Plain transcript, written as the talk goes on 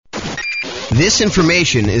This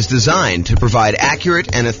information is designed to provide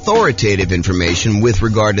accurate and authoritative information with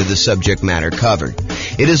regard to the subject matter covered.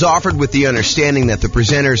 It is offered with the understanding that the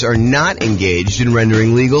presenters are not engaged in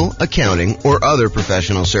rendering legal, accounting, or other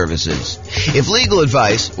professional services. If legal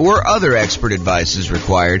advice or other expert advice is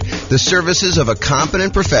required, the services of a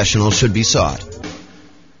competent professional should be sought.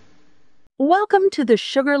 Welcome to the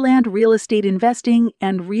Sugarland Real Estate Investing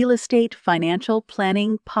and Real Estate Financial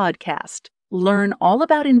Planning Podcast. Learn all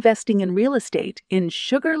about investing in real estate in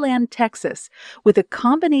Sugarland, Texas, with a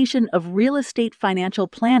combination of real estate financial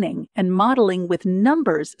planning and modeling with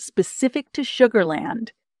numbers specific to Sugarland.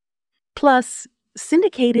 Plus,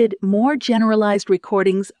 syndicated, more generalized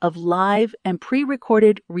recordings of live and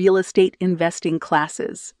pre-recorded real estate investing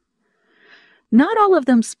classes. Not all of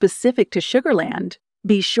them specific to Sugarland.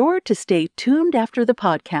 Be sure to stay tuned after the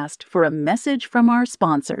podcast for a message from our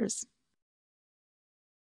sponsors.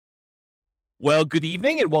 Well, good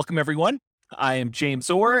evening and welcome everyone. I am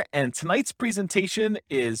James Orr, and tonight's presentation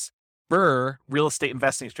is BRRRR Real Estate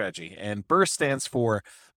Investing Strategy. And BRRRR stands for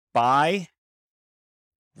Buy,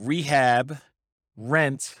 Rehab,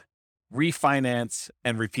 Rent, Refinance,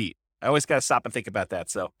 and Repeat. I always got to stop and think about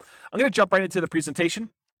that. So I'm going to jump right into the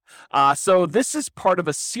presentation. So this is part of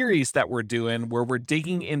a series that we're doing where we're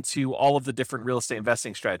digging into all of the different real estate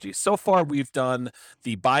investing strategies. So far, we've done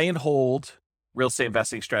the buy and hold real estate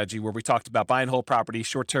investing strategy, where we talked about buy and hold property,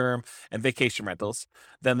 short-term and vacation rentals.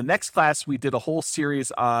 Then the next class, we did a whole series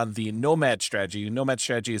on the nomad strategy. Nomad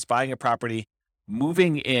strategy is buying a property,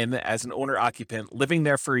 moving in as an owner-occupant, living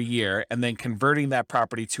there for a year, and then converting that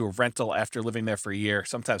property to a rental after living there for a year,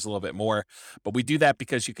 sometimes a little bit more. But we do that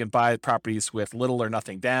because you can buy properties with little or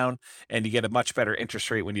nothing down, and you get a much better interest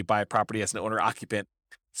rate when you buy a property as an owner-occupant.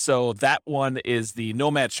 So that one is the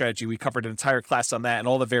nomad strategy. We covered an entire class on that and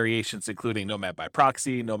all the variations, including nomad by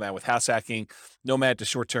proxy, nomad with house hacking, nomad to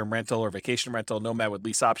short-term rental or vacation rental, nomad with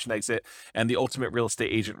lease option exit, and the ultimate real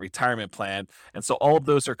estate agent retirement plan. And so all of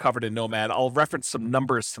those are covered in nomad. I'll reference some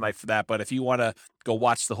numbers tonight for that, but if you want to go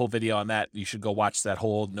watch the whole video on that, you should go watch that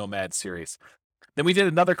whole nomad series. Then we did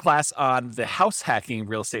another class on the house hacking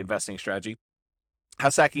real estate investing strategy.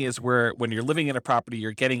 House hacking is where when you're living in a property,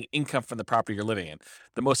 you're getting income from the property you're living in.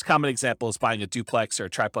 The most common example is buying a duplex or a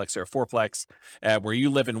triplex or a fourplex, where you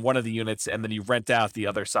live in one of the units and then you rent out the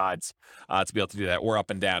other sides to be able to do that, or up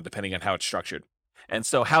and down, depending on how it's structured. And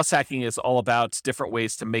so house hacking is all about different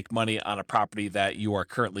ways to make money on a property that you are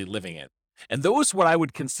currently living in. And those what I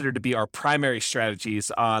would consider to be our primary strategies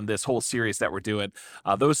on this whole series that we're doing.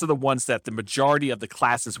 Those are the ones that the majority of the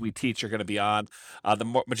classes we teach are going to be on,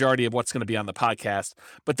 the majority of what's going to be on the podcast.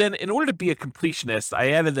 But then in order to be a completionist, I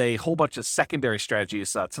added a whole bunch of secondary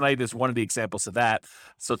strategies. Tonight is one of the examples of that.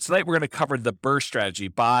 So tonight we're going to cover the BRRRR strategy: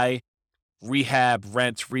 buy, rehab,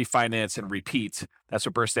 rent, refinance, and repeat. That's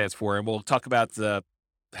what BRRRR stands for. And we'll talk about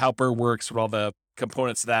how BRRRR works, what all the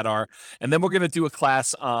components of that are. And then we're going to do a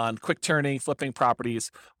class on quick turning, flipping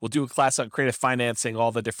properties. We'll do a class on creative financing,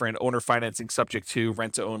 all the different owner financing subject to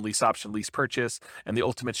rent to own, lease option, lease purchase, and the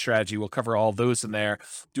ultimate strategy. We'll cover all those in there.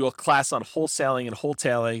 Do a class on wholesaling and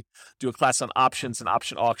wholetailing, do a class on options and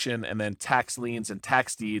option auction, and then tax liens and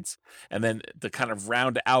tax deeds. And then to kind of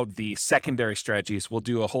round out the secondary strategies, we'll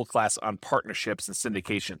do a whole class on partnerships and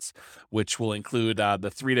syndications, which will include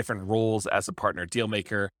the three different roles as a partner: deal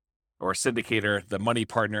maker, or syndicator, the money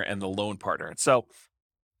partner, and the loan partner. And so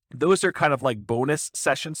those are kind of like bonus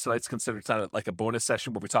sessions. So it's considered kind of like a bonus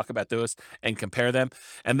session where we talk about those and compare them.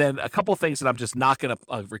 And then a couple of things that I'm just not going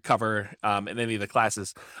to recover in any of the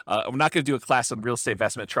classes. I'm not going to do a class on real estate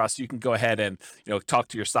investment trust. You can go ahead and talk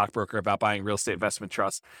to your stockbroker about buying real estate investment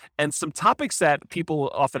trust. And some topics that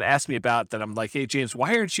people often ask me about that I'm like, hey, James,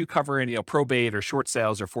 why aren't you covering probate or short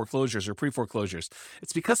sales or foreclosures or pre-foreclosures?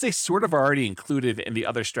 It's because they sort of are already included in the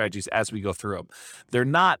other strategies as we go through them. They're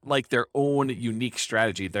not like their own unique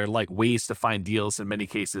strategy. They're like ways to find deals in many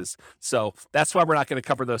cases. So that's why we're not going to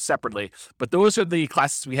cover those separately. But those are the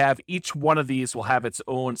classes we have. Each one of these will have its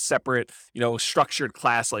own separate, structured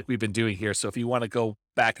class like we've been doing here. So if you want to go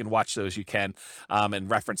back and watch those, you can, and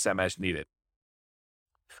reference them as needed.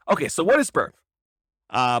 Okay, so what is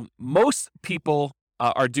BRRRR? Most people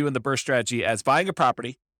are doing the BRRRR strategy as buying a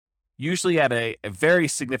property, usually at a very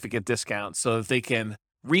significant discount, so that they can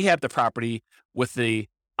rehab the property with the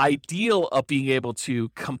ideal of being able to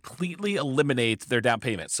completely eliminate their down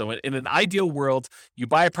payment. So in an ideal world, you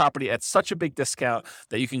buy a property at such a big discount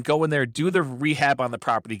that you can go in there, do the rehab on the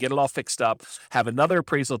property, get it all fixed up, have another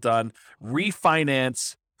appraisal done,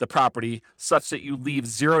 refinance the property such that you leave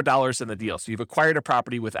 $0 in the deal. So you've acquired a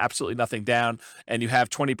property with absolutely nothing down, and you have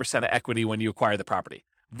 20% of equity when you acquire the property.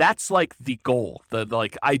 That's like the goal, the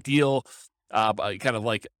like ideal kind of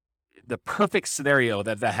like the perfect scenario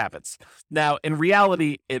that happens. Now, in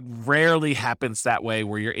reality, it rarely happens that way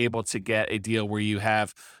where you're able to get a deal where you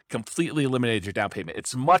have completely eliminated your down payment.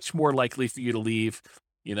 It's much more likely for you to leave,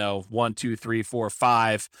 1, 2, 3, 4,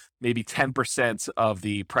 5, maybe 10% of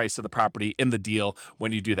the price of the property in the deal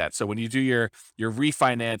when you do that. So when you do your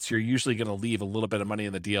refinance, you're usually going to leave a little bit of money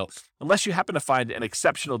in the deal, unless you happen to find an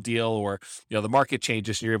exceptional deal, or the market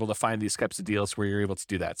changes and you're able to find these types of deals where you're able to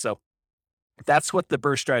do that. So that's what the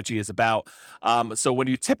BRRRR strategy is about. So when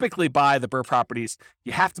you typically buy the BRRRR properties,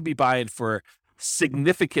 you have to be buying for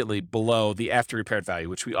significantly below the after repaired value,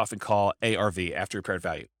 which we often call ARV, after repaired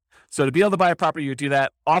value. So to be able to buy a property, you do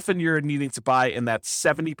that. Often you're needing to buy in that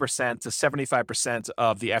 70% to 75%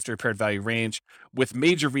 of the after repaired value range. With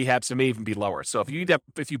major rehabs, it may even be lower. So if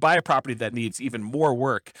you buy a property that needs even more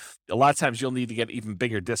work, a lot of times you'll need to get even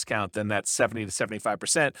bigger discount than that 70 to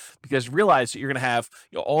 75%, because realize that you're going to have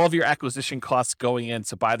all of your acquisition costs going in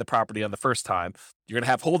to buy the property on the first time. You're going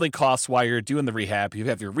to have holding costs while you're doing the rehab. You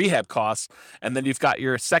have your rehab costs, and then you've got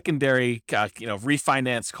your secondary,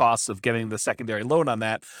 refinance costs of getting the secondary loan on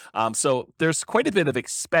that. So there's quite a bit of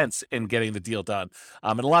expense in getting the deal done.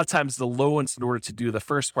 And a lot of times the loans, in order to do the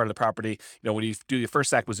first part of the property, when you do your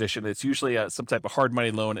first acquisition, it's usually some type of hard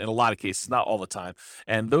money loan in a lot of cases, not all the time.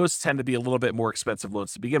 And those tend to be a little bit more expensive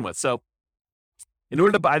loans to begin with. So in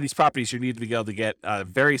order to buy these properties, you need to be able to get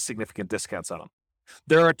very significant discounts on them.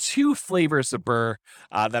 There are two flavors of BRRRR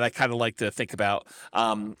that I kind of like to think about.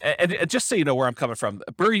 And just so you know where I'm coming from,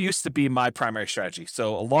 BRRRR used to be my primary strategy.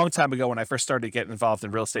 So a long time ago, when I first started getting involved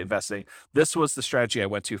in real estate investing, this was the strategy I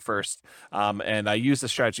went to first. And I used the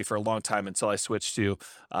strategy for a long time until I switched to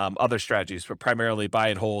other strategies, but primarily buy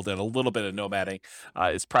and hold and a little bit of nomading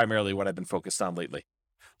is primarily what I've been focused on lately.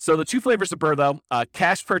 So the two flavors of BRRRR, though,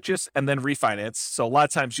 cash purchase and then refinance. So a lot of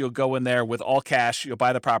times you'll go in there with all cash, you'll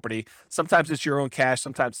buy the property. Sometimes it's your own cash,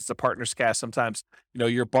 sometimes it's a partner's cash, sometimes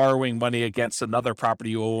you're borrowing money against another property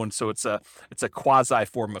you own. So it's a quasi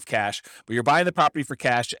form of cash, but you're buying the property for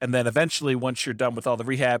cash, and then eventually, once you're done with all the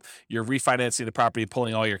rehab, you're refinancing the property,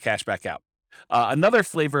 pulling all your cash back out. Another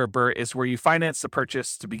flavor of BRRRR is where you finance the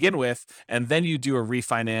purchase to begin with, and then you do a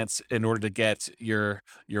refinance in order to get your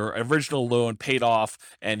original loan paid off,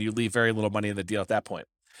 and you leave very little money in the deal at that point.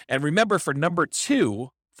 And remember, for number two,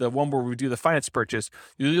 the one where we do the finance purchase,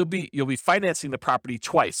 you'll be financing the property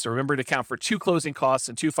twice. So remember to account for 2 closing costs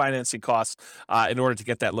and 2 financing costs in order to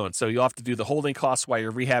get that loan. So you'll have to do the holding costs while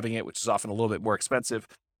you're rehabbing it, which is often a little bit more expensive.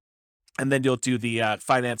 And then you'll do the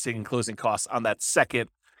financing and closing costs on that second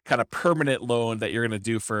kind of permanent loan that you're going to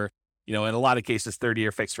do for, in a lot of cases,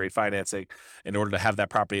 30-year fixed rate financing in order to have that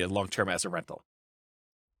property long-term as a rental.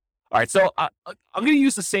 All right, so I'm going to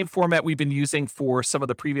use the same format we've been using for some of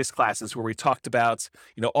the previous classes where we talked about,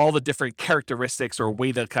 all the different characteristics or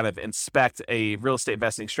way to kind of inspect a real estate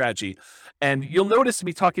investing strategy. And you'll notice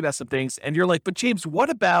me talking about some things, and you're like, but James, what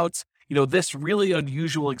about this really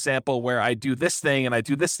unusual example where I do this thing and I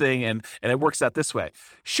do this thing and it works out this way?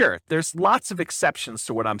 Sure, there's lots of exceptions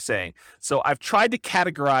to what I'm saying. So I've tried to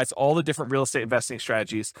categorize all the different real estate investing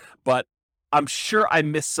strategies, but I'm sure I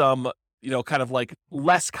missed some, kind of like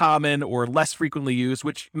less common or less frequently used,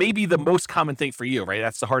 which may be the most common thing for you, right?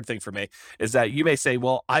 That's the hard thing for me, is that you may say,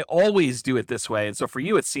 well, I always do it this way. And so for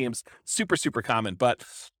you, it seems super, super common. But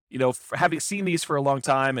having seen these for a long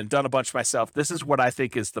time and done a bunch myself, this is what I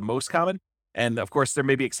think is the most common. And of course, there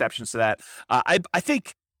may be exceptions to that. I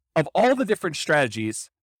think of all the different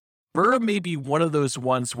strategies, BRRRR may be one of those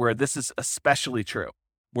ones where this is especially true,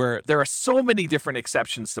 where there are so many different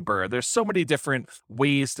exceptions to BRRRR. There's so many different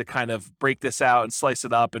ways to kind of break this out and slice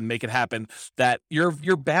it up and make it happen that you're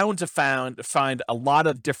bound to find a lot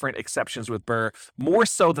of different exceptions with BRRRR, more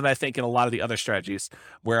so than I think in a lot of the other strategies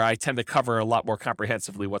where I tend to cover a lot more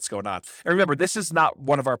comprehensively what's going on. And remember, this is not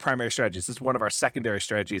one of our primary strategies. This is one of our secondary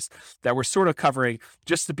strategies that we're sort of covering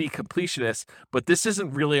just to be completionists, but this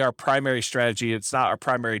isn't really our primary strategy. It's not our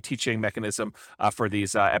primary teaching mechanism for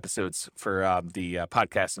these episodes for the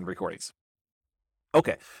podcast and recordings.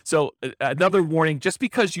 Okay, so another warning, just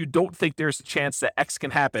because you don't think there's a chance that X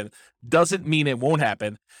can happen doesn't mean it won't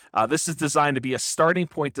happen. This is designed to be a starting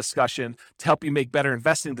point discussion to help you make better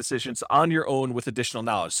investing decisions on your own with additional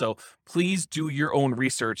knowledge. So please do your own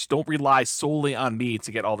research. Don't rely solely on me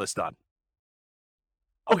to get all this done.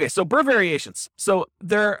 Okay, so BRRRR variations. So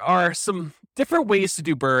there are some different ways to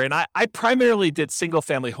do BRRRR, and I primarily did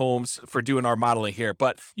single-family homes for doing our modeling here,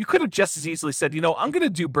 but you could have just as easily said, I'm going to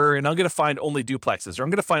do BRRRR, and I'm going to find only duplexes, or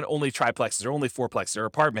I'm going to find only triplexes, or only fourplexes, or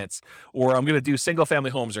apartments, or I'm going to do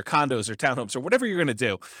single-family homes, or condos, or townhomes, or whatever you're going to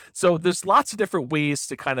do. So there's lots of different ways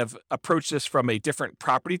to kind of approach this from a different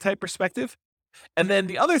property type perspective. And then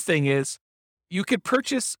the other thing is, you could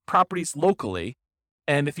purchase properties locally.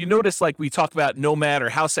 And if you notice, like we talk about nomad or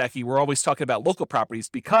house hacking, we're always talking about local properties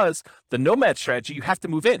because the nomad strategy, you have to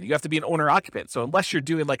move in. You have to be an owner occupant. So unless you're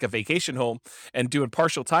doing like a vacation home and doing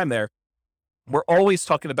partial time there, we're always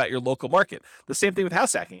talking about your local market. The same thing with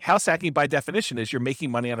house hacking. House hacking, by definition, is you're making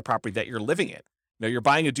money on a property that you're living in. You're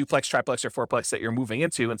buying a duplex, triplex, or fourplex that you're moving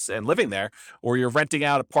into and living there, or you're renting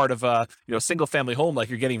out a part of a single family home, like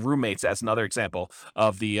you're getting roommates, as another example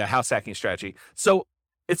of the house hacking strategy. So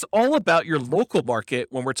it's all about your local market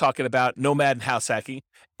when we're talking about nomad and house hacking.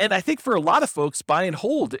 And I think for a lot of folks, buy and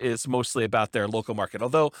hold is mostly about their local market,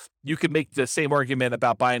 although you could make the same argument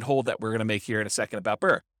about buy and hold that we're going to make here in a second about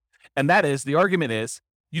BRRRR. And that is, the argument is,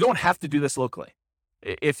 you don't have to do this locally.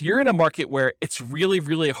 If you're in a market where it's really,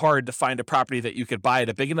 really hard to find a property that you could buy at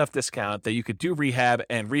a big enough discount that you could do rehab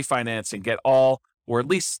and refinance and get all, or at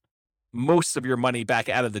least most of your money back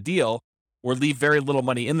out of the deal, or leave very little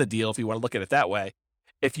money in the deal, if you want to look at it that way.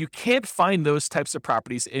 If you can't find those types of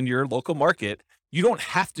properties in your local market, you don't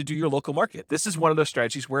have to do your local market. This is one of those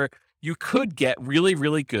strategies where you could get really,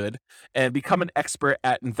 really good and become an expert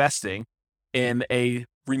at investing in a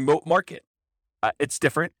remote market. It's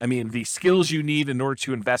different. I mean, the skills you need in order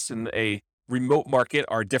to invest in a remote market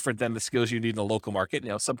are different than the skills you need in a local market.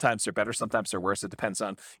 Sometimes they're better, sometimes they're worse. It depends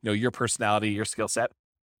on, your personality, your skill set.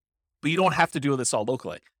 But you don't have to do this all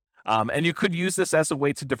locally. And you could use this as a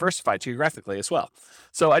way to diversify geographically as well.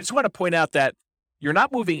 So I just want to point out that you're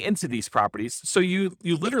not moving into these properties. So you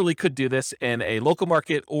literally could do this in a local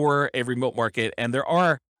market or a remote market. And there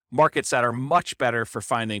are markets that are much better for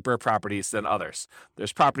finding BRRRR properties than others.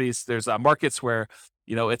 There's markets where,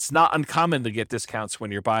 it's not uncommon to get discounts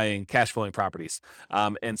when you're buying cash flowing properties.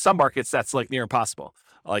 In some markets, that's like near impossible.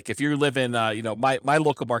 Like if you live in, my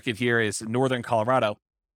local market here is northern Colorado.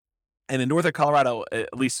 And in northern Colorado,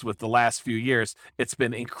 at least with the last few years, it's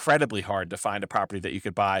been incredibly hard to find a property that you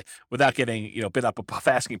could buy without getting, bid up above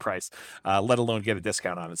asking price, let alone get a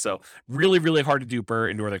discount on it. So really, really hard to do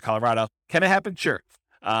BRRRR in northern Colorado. Can it happen? Sure.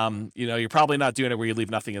 You're probably not doing it where you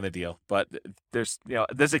leave nothing in the deal, but there's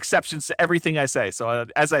exceptions to everything I say. So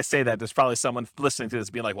as I say that, there's probably someone listening to this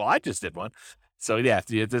being like, well, I just did one. So yeah,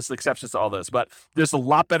 there's exceptions to all those, but there's a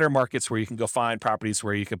lot better markets where you can go find properties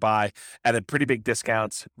where you could buy at a pretty big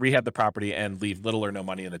discount, rehab the property, and leave little or no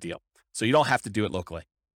money in the deal. So you don't have to do it locally.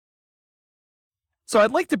 So I'd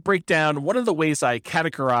like to break down one of the ways I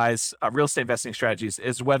categorize real estate investing strategies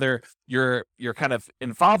is whether you're kind of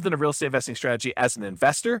involved in a real estate investing strategy as an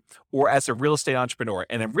investor or as a real estate entrepreneur.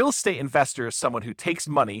 And a real estate investor is someone who takes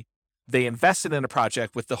money, they invest it in a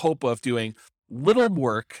project with the hope of doing little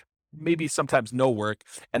work, maybe sometimes no work,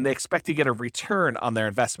 and they expect to get a return on their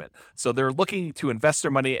investment. So they're looking to invest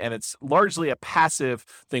their money, and it's largely a passive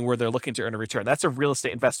thing where they're looking to earn a return. That's a real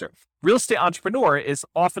estate investor. Real estate entrepreneur is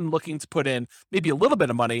often looking to put in maybe a little bit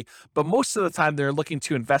of money, but most of the time they're looking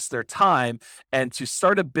to invest their time and to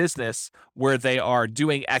start a business where they are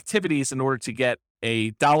doing activities in order to get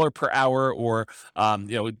a dollar per hour or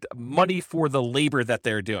money for the labor that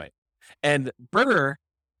they're doing. And BRRRR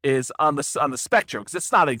is on the spectrum, because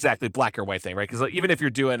it's not exactly black or white thing, right? Because even if you're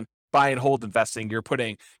doing buy and hold investing, you're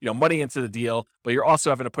putting money into the deal, but you're also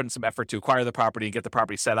having to put in some effort to acquire the property and get the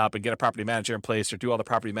property set up and get a property manager in place or do all the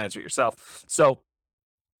property management yourself. So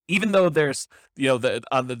even though there's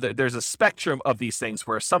there's a spectrum of these things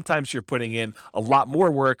where sometimes you're putting in a lot more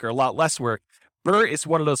work or a lot less work, BRRRR is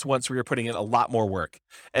one of those ones where you're putting in a lot more work.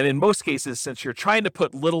 And in most cases, since you're trying to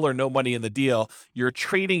put little or no money in the deal, you're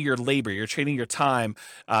trading your labor, you're trading your time,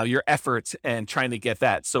 your efforts, and trying to get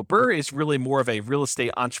that. So BRRRR is really more of a real estate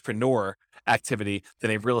entrepreneur activity than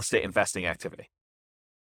a real estate investing activity.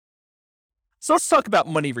 So let's talk about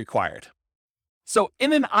money required. So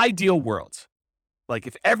in an ideal world, like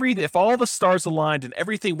if all the stars aligned and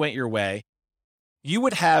everything went your way, you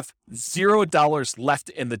would have $0 left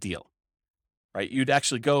in the deal. Right? You'd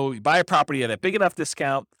actually go buy a property at a big enough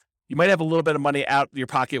discount. You might have a little bit of money out of your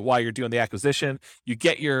pocket while you're doing the acquisition. You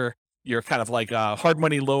get your kind of like hard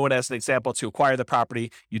money loan as an example to acquire the property.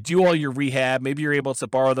 You do all your rehab. Maybe you're able to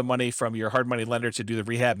borrow the money from your hard money lender to do the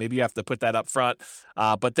rehab. Maybe you have to put that up front.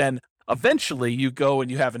 But then eventually you go and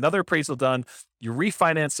you have another appraisal done. You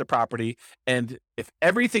refinance the property. And if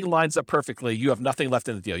everything lines up perfectly, you have nothing left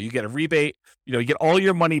in the deal. You get a rebate. You get all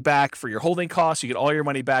your money back for your holding costs. You get all your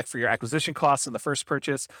money back for your acquisition costs in the first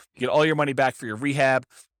purchase. You get all your money back for your rehab.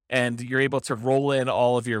 And you're able to roll in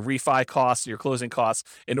all of your refi costs, your closing costs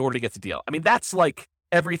in order to get the deal. I mean, that's like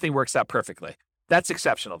everything works out perfectly. That's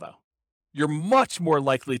exceptional, though. You're much more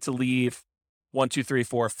likely to leave 1, 2, 3,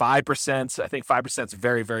 4, 5%. I think 5% is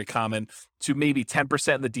very, very common to maybe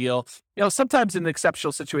 10% in the deal. Sometimes in an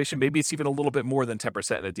exceptional situation, maybe it's even a little bit more than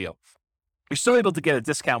 10% in a deal. You're still able to get a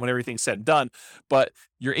discount when everything's said and done, but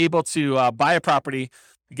you're able to buy a property,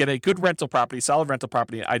 get a good rental property, solid rental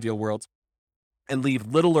property in ideal world, and leave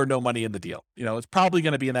little or no money in the deal. It's probably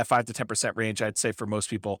going to be in that 5 to 10% range, I'd say, for most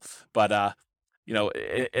people. But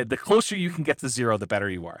the closer you can get to zero, the better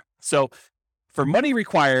you are. So for money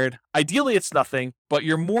required, ideally it's nothing, but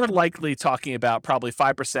you're more likely talking about probably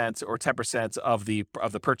 5% or 10% of the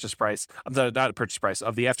purchase price, not the purchase price,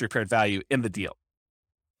 of the after repaired value in the deal.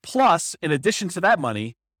 Plus, in addition to that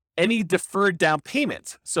money, any deferred down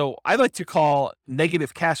payment. So I like to call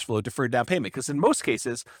negative cash flow deferred down payment, because in most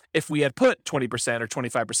cases, if we had put 20% or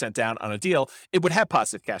 25% down on a deal, it would have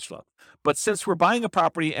positive cash flow. But since we're buying a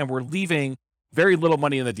property and we're leaving very little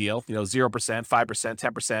money in the deal, 0%,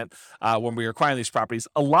 5%, 10%, when we're acquiring these properties,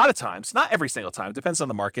 a lot of times, not every single time, depends on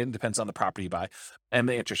the market and depends on the property you buy and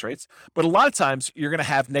the interest rates, but a lot of times you're going to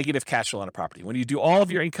have negative cash flow on a property. When you do all of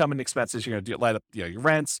your income and expenses, you're going to light up your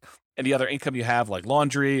rents, any other income you have like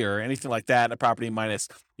laundry or anything like that in a property, minus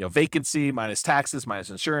vacancy, minus taxes, minus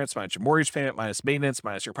insurance, minus your mortgage payment, minus maintenance,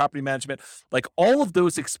 minus your property management, like all of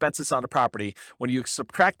those expenses on a property, when you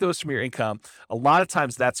subtract those from your income, a lot of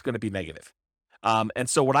times that's going to be negative. And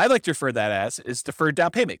so what I like to refer to that as is deferred down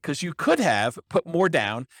payment, because you could have put more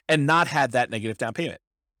down and not had that negative down payment,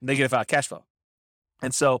 negative cash flow.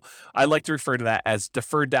 And so I like to refer to that as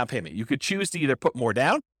deferred down payment. You could choose to either put more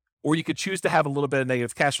down, or you could choose to have a little bit of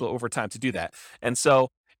negative cash flow over time to do that. And so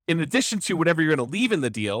in addition to whatever you're going to leave in the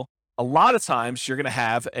deal, a lot of times you're going to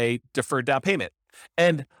have a deferred down payment.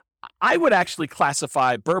 And I would actually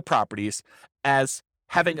classify BRRRR properties as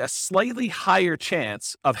having a slightly higher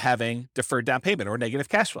chance of having deferred down payment or negative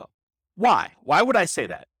cash flow. Why? Why would I say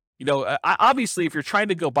that? Obviously, if you're trying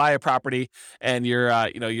to go buy a property and you're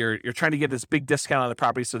trying to get this big discount on the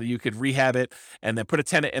property so that you could rehab it and then put a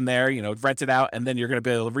tenant in there, rent it out, and then you're going to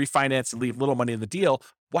be able to refinance and leave little money in the deal,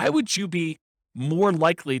 why would you be more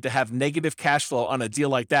likely to have negative cash flow on a deal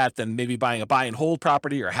like that than maybe buying a buy and hold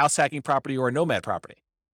property or a house hacking property or a nomad property?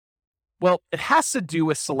 Well, it has to do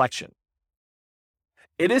with selection.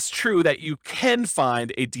 It is true that you can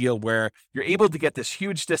find a deal where you're able to get this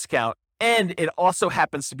huge discount and it also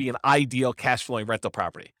happens to be an ideal cash flowing rental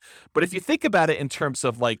property. But if you think about it in terms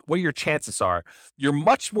of like what your chances are, you're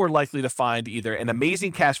much more likely to find either an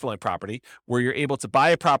amazing cash flowing property where you're able to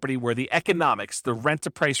buy a property where the economics, the rent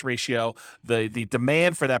to price ratio, the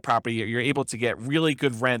demand for that property, you're able to get really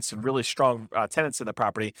good rents and really strong tenants in the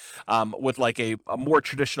property with like a more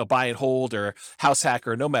traditional buy and hold or house hack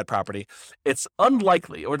or nomad property. It's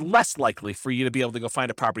unlikely or less likely for you to be able to go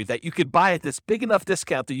find a property that you could buy at this big enough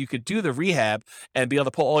discount that you could do the rehab and be able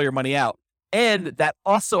to pull all your money out. And that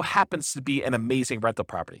also happens to be an amazing rental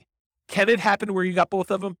property. Can it happen where you got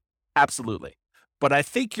both of them? Absolutely. But I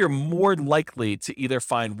think you're more likely to either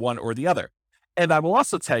find one or the other. And I will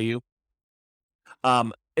also tell you,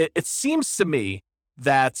 it seems to me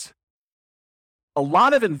that a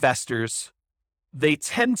lot of investors, they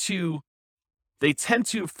tend to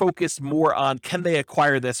focus more on can they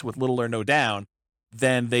acquire this with little or no down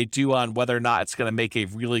than they do on whether or not it's going to make a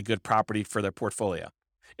really good property for their portfolio.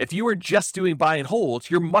 If you are just doing buy and hold,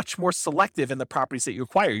 you're much more selective in the properties that you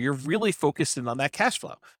acquire. You're really focused in on that cash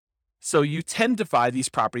flow. So you tend to buy these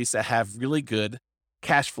properties that have really good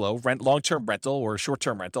cash flow, long-term rental or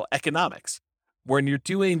short-term rental economics. When you're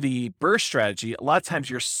doing the BRRRR strategy, a lot of times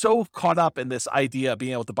you're so caught up in this idea of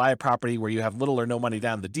being able to buy a property where you have little or no money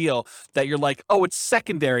down the deal that you're like, oh, it's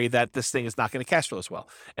secondary that this thing is not going to cash flow as well.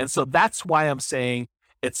 And so that's why I'm saying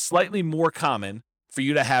it's slightly more common for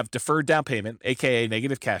you to have deferred down payment, aka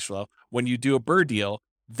negative cash flow, when you do a BRRRR deal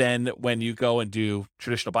than when you go and do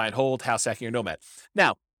traditional buy and hold, house hacking, or nomad.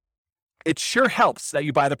 Now, it sure helps that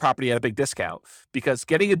you buy the property at a big discount, because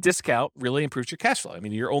getting a discount really improves your cash flow. I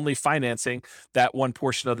mean, you're only financing that one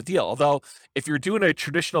portion of the deal. Although if you're doing a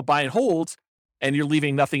traditional buy and hold and you're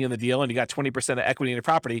leaving nothing in the deal and you got 20% of equity in your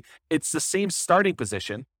property, it's the same starting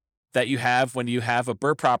position that you have when you have a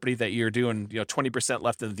BRRRR property that you're doing 20%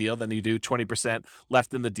 left in the deal, then you do 20%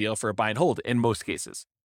 left in the deal for a buy and hold in most cases.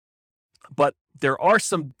 But there are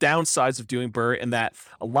some downsides of doing BRRRR in that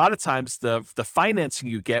a lot of times the financing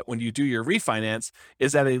you get when you do your refinance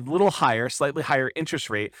is at a little higher, slightly higher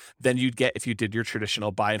interest rate than you'd get if you did your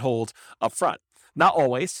traditional buy and hold up front. Not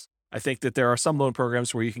always. I think that there are some loan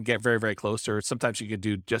programs where you can get very, very close, or sometimes you can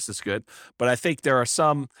do just as good. But I think there are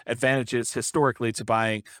some advantages historically to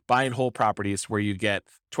buying buy and hold properties where you get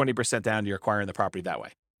 20% down, you're acquiring the property that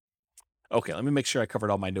way. Okay, let me make sure I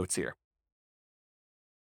covered all my notes here.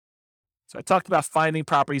 So I talked about finding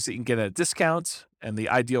properties that you can get at a discount, and the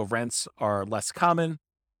ideal rents are less common.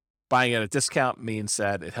 Buying at a discount means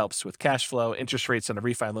that it helps with cash flow. Interest rates on the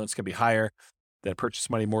refi loans can be higher. than purchase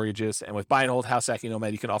money mortgages. And with buy and hold, house hacking,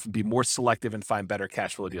 nomad, you can often be more selective and find better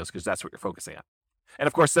cash flow deals because that's what you're focusing on. And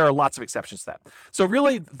of course, there are lots of exceptions to that. So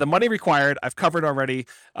really, the money required, I've covered already.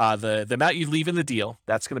 The amount you leave in the deal,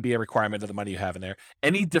 that's going to be a requirement of the money you have in there.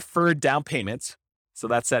 Any deferred down payments, so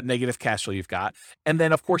that's that negative cash flow you've got. And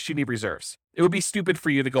then, of course, you need reserves. It would be stupid for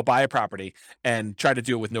you to go buy a property and try to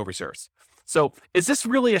do it with no reserves. So is this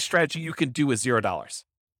really a strategy you can do with $0?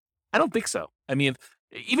 I don't think so. I mean,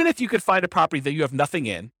 even if you could find a property that you have nothing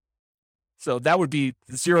in, so that would be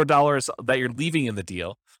 $0 that you're leaving in the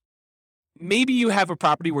deal. Maybe you have a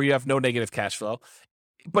property where you have no negative cash flow,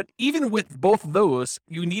 but even with both of those,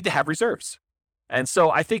 you need to have reserves. And so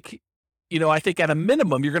I think at a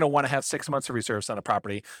minimum, you're going to want to have 6 months of reserves on a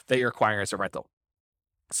property that you're acquiring as a rental.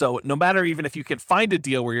 So no matter even if you can find a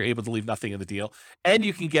deal where you're able to leave nothing in the deal, and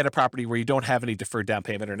you can get a property where you don't have any deferred down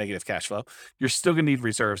payment or negative cash flow, you're still going to need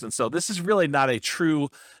reserves. And so this is really not a true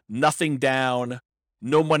nothing down,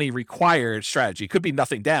 no money required strategy. It could be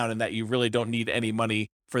nothing down in that you really don't need any money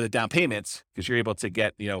for the down payments because you're able to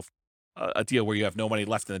get, a deal where you have no money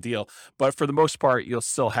left in the deal. But for the most part, you'll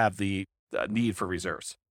still have the need for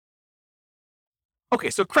reserves. Okay,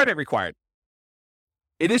 so credit required.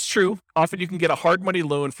 It is true. Often you can get a hard money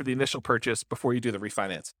loan for the initial purchase before you do the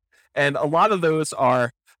refinance. And a lot of those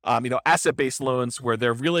are, asset-based loans where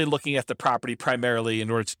they're really looking at the property primarily in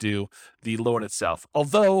order to do the loan itself.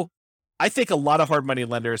 Although I think a lot of hard money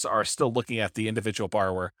lenders are still looking at the individual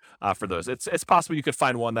borrower for those. It's possible you could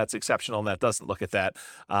find one that's exceptional and that doesn't look at that.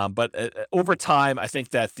 But over time, I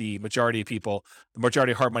think that the majority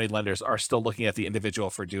of hard money lenders are still looking at the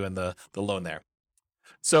individual for doing the loan there.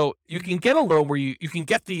 So you can get a loan where you can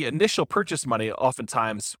get the initial purchase money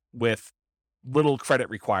oftentimes with little credit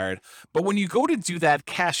required. But when you go to do that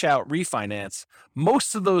cash out refinance,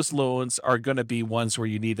 most of those loans are going to be ones where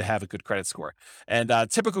you need to have a good credit score. And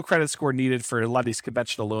typical credit score needed for a lot of these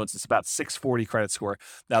conventional loans is about 640 credit score.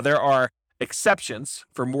 Now, there are exceptions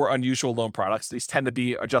for more unusual loan products. These tend to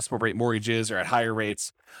be adjustable rate mortgages or at higher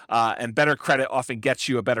rates, and better credit often gets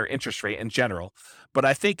you a better interest rate in general. But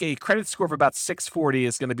I think a credit score of about 640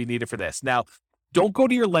 is going to be needed for this. Now, don't go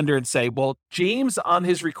to your lender and say, well, James on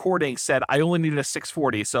his recording said I only needed a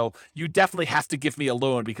 640, so you definitely have to give me a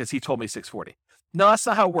loan because he told me 640. No, that's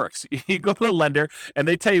not how it works. You go to the lender and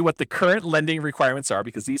they tell you what the current lending requirements are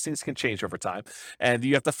because these things can change over time. And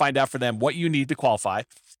you have to find out for them what you need to qualify.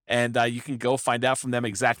 And you can go find out from them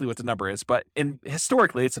exactly what the number is. But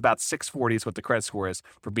historically, it's about 640 is what the credit score is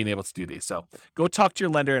for being able to do these. So go talk to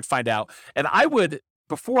your lender and find out. And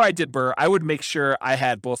before I did BRRRR, I would make sure I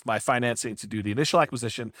had both my financing to do the initial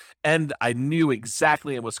acquisition and I knew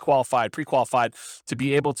exactly and was pre-qualified to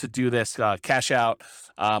be able to do this cash out,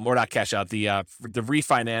 or not cash out, the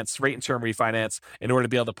refinance, rate and term refinance in order to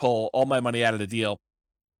be able to pull all my money out of the deal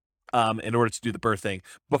in order to do the BRRRR thing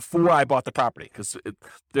before I bought the property. Because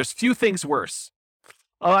there's few things worse.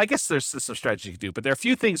 I guess there's some strategy you can do, but there are a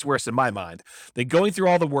few things worse in my mind than going through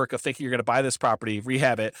all the work of thinking you're going to buy this property,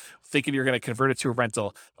 rehab it, thinking you're going to convert it to a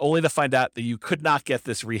rental, only to find out that you could not get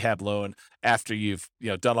this rehab loan after you've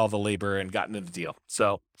done all the labor and gotten in the deal.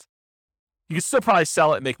 So you can still probably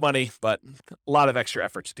sell it and make money, but a lot of extra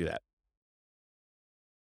effort to do that.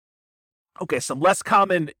 Okay, some less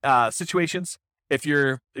common situations. If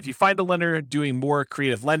you find a lender doing more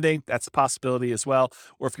creative lending, that's a possibility as well.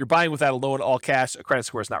 Or if you're buying without a loan, all cash, a credit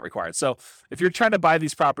score is not required. So if you're trying to buy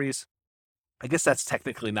these properties, I guess that's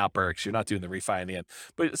technically not BRRRR because you're not doing the refi in the end.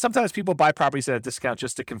 But sometimes people buy properties at a discount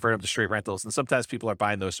just to convert them to straight rentals. And sometimes people are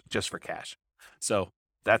buying those just for cash. So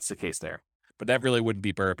that's the case there. But that really wouldn't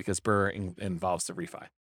be BRRRR because BRRRR involves the refi.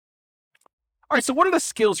 All right, so what are the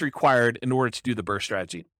skills required in order to do the BRRRR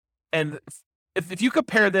strategy? And if you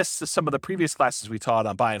compare this to some of the previous classes we taught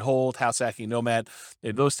on buy and hold, house hacking, nomad,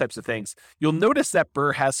 those types of things, you'll notice that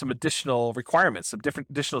BRRRR has some additional requirements, some different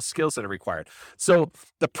additional skills that are required. So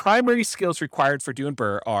the primary skills required for doing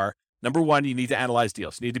BRRRR are, number one, you need to analyze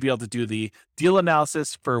deals. You need to be able to do the deal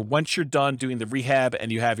analysis for once you're done doing the rehab and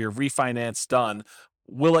you have your refinance done,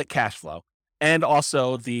 will it cash flow? And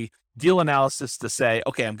also the deal analysis to say,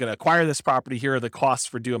 okay, I'm going to acquire this property. Here are the costs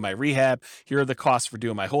for doing my rehab. Here are the costs for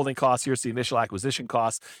doing my holding costs. Here's the initial acquisition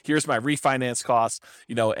costs. Here's my refinance costs,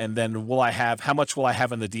 and then how much will I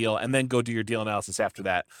have in the deal? And then go do your deal analysis after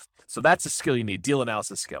that. So that's a skill you need, deal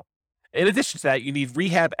analysis skill. In addition to that, you need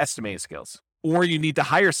rehab estimating skills, or you need to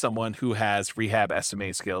hire someone who has rehab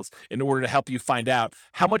estimating skills in order to help you find out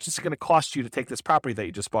how much it's going to cost you to take this property that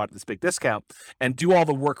you just bought at this big discount and do all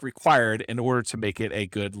the work required in order to make it a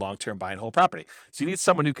good long-term buy and hold property. So you need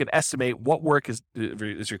someone who can estimate what work is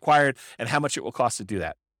required and how much it will cost to do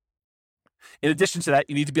that. In addition to that,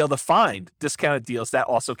 you need to be able to find discounted deals that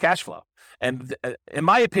also cash flow. And in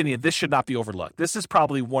my opinion, this should not be overlooked. This is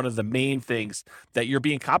probably one of the main things that you're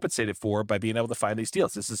being compensated for by being able to find these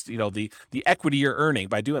deals. This is, the equity you're earning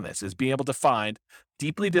by doing this is being able to find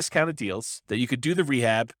deeply discounted deals that you could do the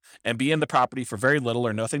rehab and be in the property for very little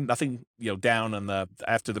or nothing, down on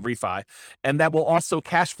after the refi. And that will also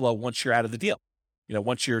cash flow once you're out of the deal,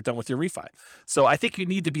 once you're done with your refi. So I think you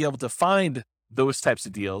need to be able to find those types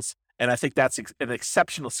of deals. And I think that's an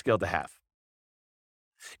exceptional skill to have.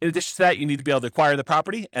 In addition to that, you need to be able to acquire the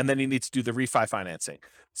property, and then you need to do the refi financing.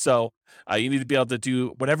 So you need to be able to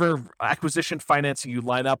do whatever acquisition financing you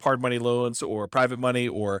line up, hard money loans or private money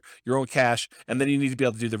or your own cash, and then you need to be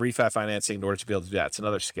able to do the refi financing in order to be able to do that. It's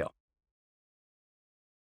another skill.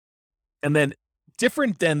 And then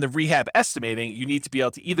different than the rehab estimating, you need to be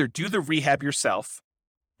able to either do the rehab yourself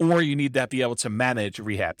or you need to be able to manage a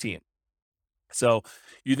rehab team. So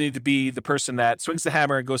you need to be the person that swings the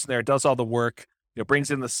hammer and goes in there, does all the work,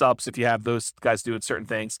 brings in the subs if you have those guys doing certain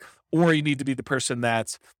things, or you need to be the person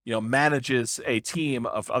that, manages a team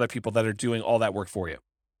of other people that are doing all that work for you.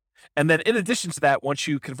 And then in addition to that, once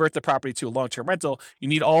you convert the property to a long-term rental, you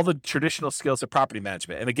need all the traditional skills of property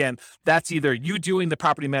management. And again, that's either you doing the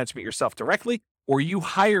property management yourself directly or you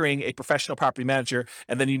hiring a professional property manager,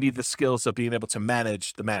 and then you need the skills of being able to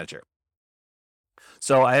manage the manager.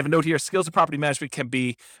 So I have a note here, skills of property management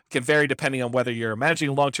can vary depending on whether you're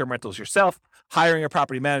managing long-term rentals yourself, hiring a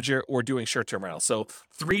property manager, or doing short-term rentals. So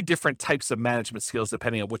 3 different types of management skills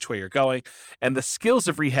depending on which way you're going. And the skills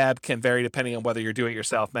of rehab can vary depending on whether you're doing it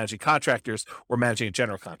yourself, managing contractors, or managing a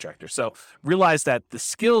general contractor. So realize that the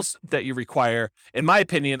skills that you require, in my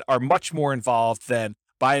opinion, are much more involved than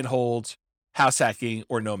buy and hold, house hacking,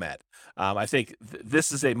 or nomad. I think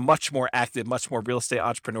this is a much more active, much more real estate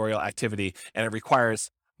entrepreneurial activity, and it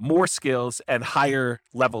requires more skills and higher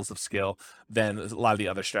levels of skill than a lot of the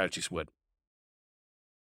other strategies would.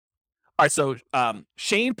 All right, so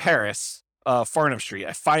Shane Paris, Farnham Street,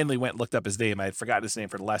 I finally went and looked up his name. I had forgotten his name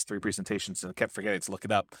for the last 3 presentations and kept forgetting to look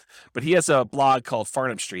it up. But he has a blog called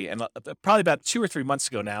Farnham Street, and probably about 2 or 3 months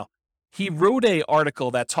ago now, he wrote an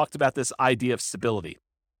article that talked about this idea of stability.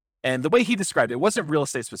 And the way he described it wasn't real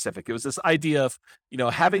estate specific. It was this idea of,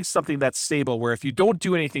 having something that's stable where if you don't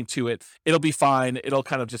do anything to it, it'll be fine. It'll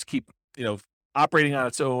kind of just keep, operating on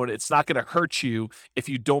its own. It's not going to hurt you if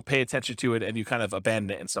you don't pay attention to it and you kind of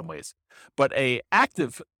abandon it in some ways. But a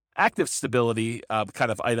active stability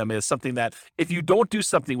kind of item is something that if you don't do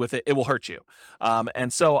something with it, it will hurt you.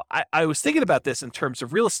 And so I was thinking about this in terms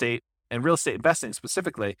of real estate and real estate investing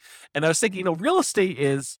specifically. And I was thinking, real estate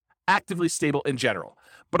is actively stable in general.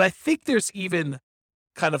 But I think there's even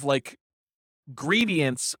kind of like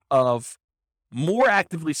gradients of more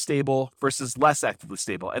actively stable versus less actively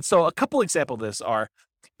stable. And so a couple examples of this are,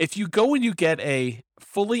 if you go and you get a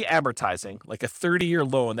fully amortizing, like a 30-year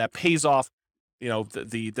loan that pays off,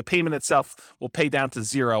 the payment itself will pay down to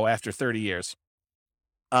 0 after 30 years.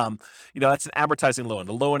 That's an amortizing loan.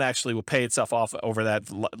 The loan actually will pay itself off over that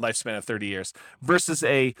lifespan of 30 years versus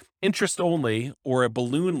a interest only or a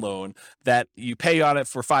balloon loan that you pay on it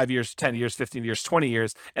for 5 years, 10 years, 15 years, 20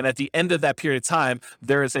 years. And at the end of that period of time,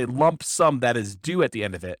 there is a lump sum that is due at the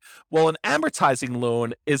end of it. Well, an amortizing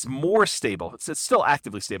loan is more stable. It's still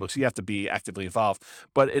actively stable, so you have to be actively involved,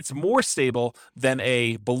 but it's more stable than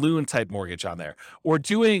a balloon type mortgage on there. Or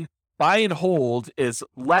doing buy and hold is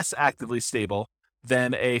less actively stable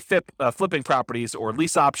than a flipping properties or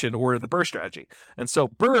lease option or the BRRRR strategy. And so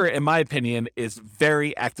BRRRR, in my opinion, is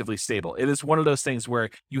very actively stable. It is one of those things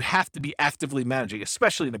where you have to be actively managing,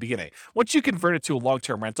 especially in the beginning. Once you convert it to a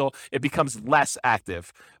long-term rental, it becomes less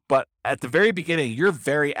active. But at the very beginning, you're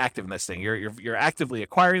very active in this thing. You're actively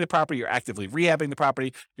acquiring the property, you're actively rehabbing the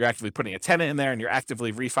property, you're actively putting a tenant in there, and you're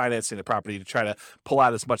actively refinancing the property to try to pull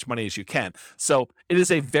out as much money as you can. So it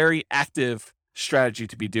is a very active strategy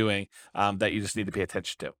to be doing that you just need to pay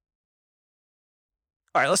attention to.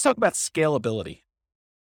 All right, let's talk about scalability.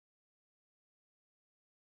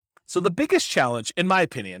 So the biggest challenge, in my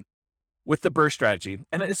opinion, with the BRRRR strategy,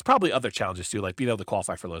 and it's probably other challenges too, like being able to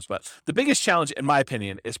qualify for loans, but the biggest challenge, in my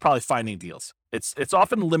opinion, is probably finding deals. It's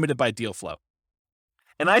often limited by deal flow.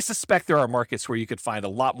 And I suspect there are markets where you could find a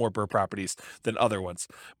lot more BRRRR properties than other ones.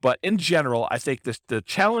 But in general, I think the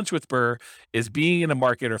challenge with BRRRR is being in a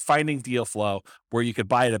market or finding deal flow where you could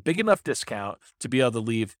buy at a big enough discount to be able to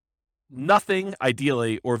leave nothing,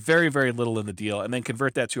 ideally, or very, very little in the deal, and then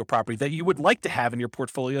convert that to a property that you would like to have in your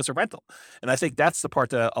portfolio as a rental. And I think that's the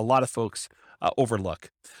part that a lot of folks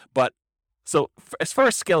overlook. But So as far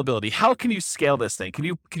as scalability, how can you scale this thing? Can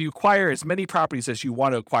you acquire as many properties as you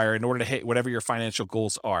want to acquire in order to hit whatever your financial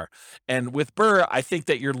goals are? And with BRRRR, I think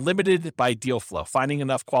that you're limited by deal flow, finding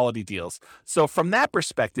enough quality deals. So from that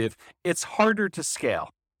perspective, it's harder to scale.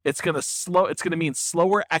 It's going to mean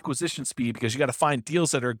slower acquisition speed because you got to find deals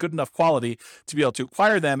that are good enough quality to be able to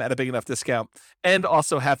acquire them at a big enough discount and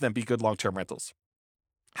also have them be good long-term rentals.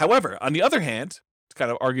 However, on the other hand, to kind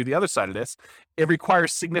of argue the other side of this, it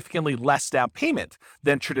requires significantly less down payment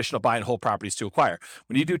than traditional buy and hold properties to acquire.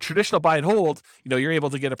 When you do traditional buy and hold, you're able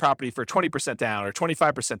to get a property for 20% down or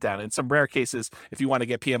 25% down. In some rare cases, if you want to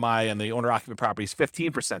get PMI and the owner occupant properties,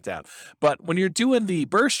 15% down. But when you're doing the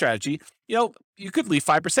BRRRR strategy, you could leave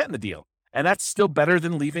 5% in the deal. And that's still better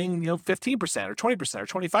than leaving, 15% or 20% or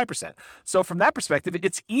 25%. So from that perspective,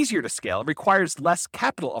 it's easier to scale. It requires less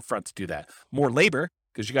capital upfront to do that. More labor,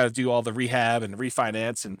 because you got to do all the rehab and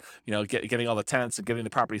refinance and, getting all the tenants and getting the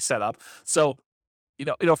property set up. So,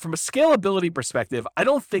 from a scalability perspective, I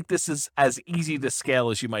don't think this is as easy to scale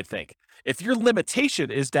as you might think. If your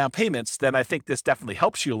limitation is down payments, then I think this definitely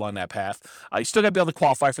helps you along that path. You still got to be able to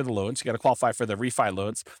qualify for the loans. You got to qualify for the refi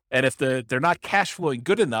loans. And if they're not cash flowing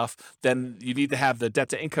good enough, then you need to have the debt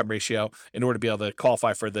to income ratio in order to be able to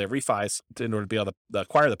qualify for the refis, in order to be able to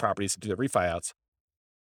acquire the properties and do the refi outs.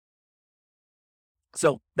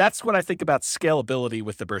 So that's what I think about scalability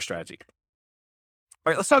with the BRRRR strategy.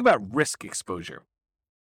 All right, let's talk about risk exposure.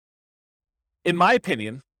 In my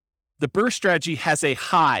opinion, the BRRRR strategy has a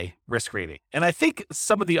high risk rating. And I think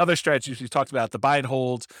some of the other strategies we talked about, the buy and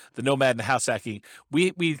hold, the nomad and the house hacking,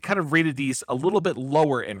 we kind of rated these a little bit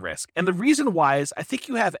lower in risk. And the reason why is I think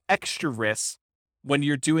you have extra risks when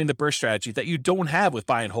you're doing the BRRRR strategy that you don't have with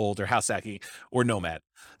buy and hold or house hacking or nomad.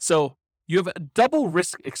 So you have a double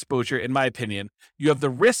risk exposure, in my opinion. You have the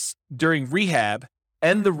risks during rehab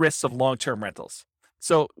and the risks of long-term rentals.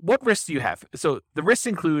 So what risks do you have? So the risks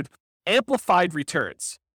include amplified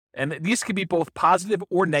returns, and these can be both positive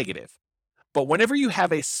or negative. But whenever you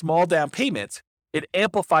have a small down payment, it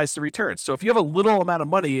amplifies the returns. So if you have a little amount of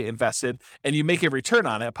money invested and you make a return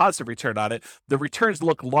on it, a positive return on it, the returns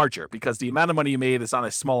look larger because the amount of money you made is on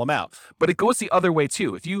a small amount. But it goes the other way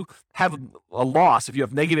too. If you have a loss, if you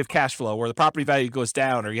have negative cash flow or the property value goes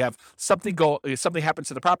down or you have something happens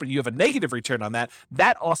to the property, you have a negative return on that,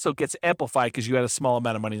 that also gets amplified because you had a small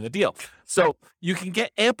amount of money in the deal. So you can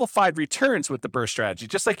get amplified returns with the BRRRR strategy,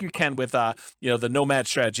 just like you can with the nomad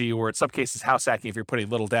strategy, or in some cases house hacking if you're putting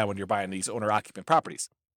little down when you're buying these owner occupant properties.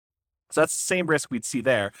 So that's the same risk we'd see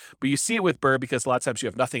there, but you see it with BRRRR because a lot of times you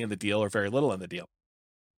have nothing in the deal or very little in the deal.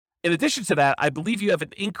 In addition to that, I believe you have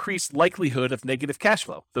an increased likelihood of negative cash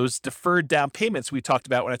flow, those deferred down payments we talked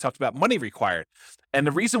about when I talked about money required. And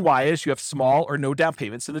the reason why is you have small or no down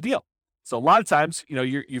payments in the deal. So a lot of times,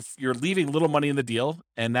 you're leaving little money in the deal,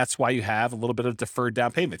 and that's why you have a little bit of deferred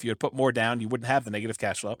down payment. If you had put more down, you wouldn't have the negative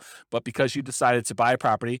cash flow. But because you decided to buy a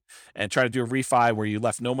property and try to do a refi where you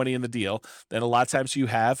left no money in the deal, then a lot of times you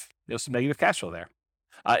have some negative cash flow there.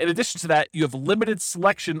 In addition to that, you have limited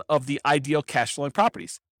selection of the ideal cash flowing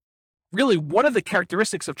properties. Really, one of the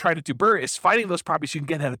characteristics of trying to do BRRRR is finding those properties you can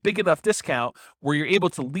get at a big enough discount where you're able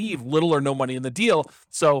to leave little or no money in the deal.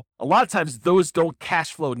 So a lot of times those don't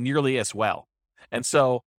cash flow nearly as well. And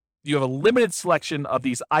so you have a limited selection of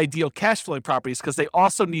these ideal cash flowing properties because they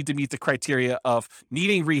also need to meet the criteria of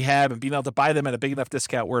needing rehab and being able to buy them at a big enough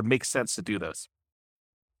discount where it makes sense to do those.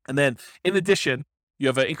 And then in addition, you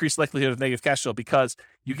have an increased likelihood of negative cash flow because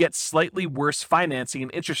you get slightly worse financing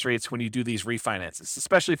and interest rates when you do these refinances,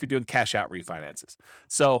 especially if you're doing cash out refinances.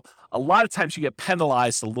 So a lot of times you get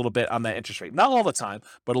penalized a little bit on that interest rate. Not all the time,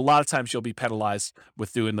 but a lot of times you'll be penalized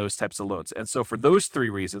with doing those types of loans. And so for those three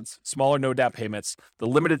reasons, smaller no down payments, the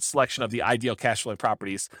limited selection of the ideal cash flowing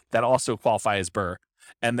properties that also qualify as BRRRR,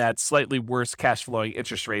 and that slightly worse cash flowing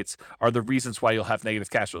interest rates are the reasons why you'll have negative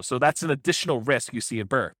cash flow. So that's an additional risk you see in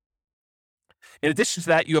BRRRR. In addition to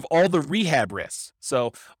that, you have all the rehab risks.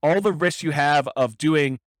 So all the risks you have of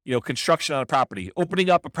doing construction on a property, opening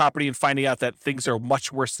up a property and finding out that things are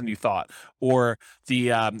much worse than you thought, or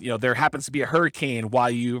there happens to be a hurricane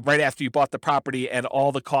right after you bought the property and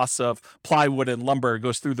all the costs of plywood and lumber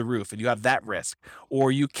goes through the roof and you have that risk,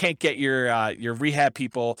 or you can't get your rehab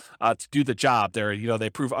people to do the job. They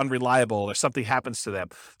prove unreliable or something happens to them.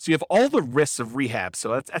 So you have all the risks of rehab.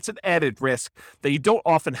 So that's an added risk that you don't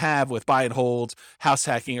often have with buy and hold, house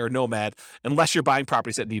hacking, or nomad, unless you're buying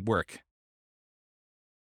properties that need work.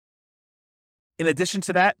 In addition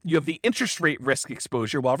to that, you have the interest rate risk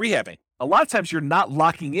exposure while rehabbing. A lot of times you're not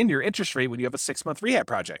locking in your interest rate when you have a 6-month rehab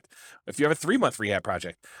project. If you have a 3-month rehab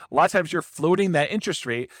project, a lot of times you're floating that interest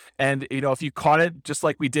rate. And, if you caught it, just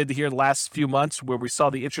like we did here the last few months where we saw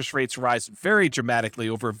the interest rates rise very dramatically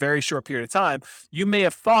over a very short period of time, you may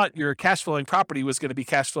have thought your cash flowing property was going to be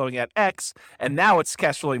cash flowing at X. And now it's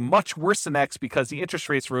cash flowing much worse than X because the interest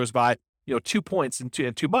rates rose by, 2 points in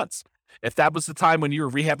 2 months. If that was the time when you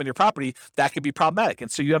were rehabbing your property, that could be problematic.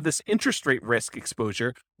 And so you have this interest rate risk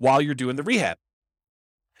exposure while you're doing the rehab.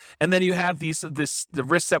 And then you have the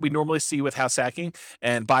risks that we normally see with house hacking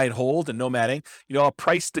and buy and hold and nomading, a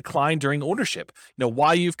price decline during ownership.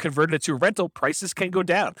 While you've converted it to a rental, prices can go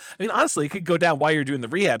down. I mean, honestly, it could go down while you're doing the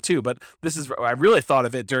rehab too, but I really thought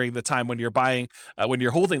of it during the time when you're buying, when you're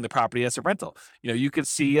holding the property as a rental. You could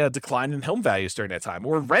see a decline in home values during that time,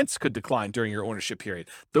 or rents could decline during your ownership period.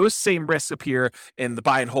 Those same risks appear in the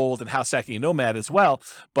buy and hold and house hacking and nomad as well,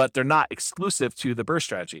 but they're not exclusive to the BRRRR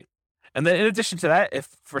strategy. And then in addition to that, if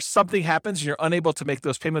for something happens and you're unable to make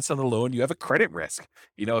those payments on the loan, you have a credit risk.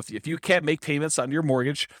 If you can't make payments on your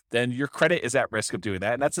mortgage, then your credit is at risk of doing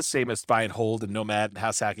that. And that's the same as buy and hold and nomad and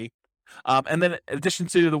house hacking. And then in addition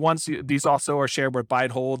to the ones, these also are shared with buy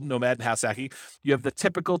and hold, nomad, and house hacking. You have the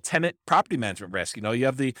typical tenant property management risk. You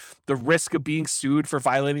have the risk of being sued for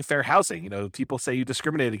violating fair housing. People say you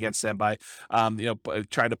discriminate against them by,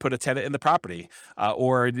 trying to put a tenant in the property,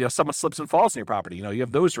 or someone slips and falls in your property. You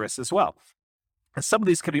have those risks as well. And some of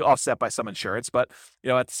these can be offset by some insurance, but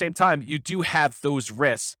at the same time, you do have those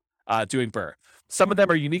risks doing BRRRR. Some of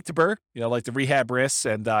them are unique to BRRRR, like the rehab risks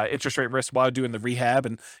and interest rate risks while doing the rehab,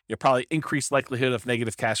 and probably increased likelihood of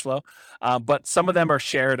negative cash flow. But some of them are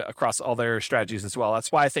shared across all their strategies as well.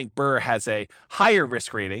 That's why I think BRRRR has a higher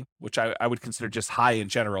risk rating, which I would consider just high in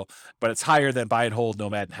general, but it's higher than buy and hold,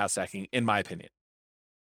 nomad, and house hacking, in my opinion.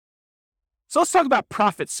 So let's talk about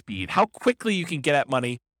profit speed, how quickly you can get at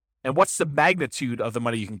money, and what's the magnitude of the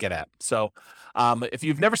money you can get at. So if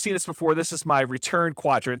you've never seen this before, this is my return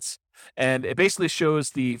quadrants. And it basically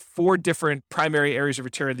shows the 4 different primary areas of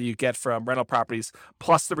return that you get from rental properties,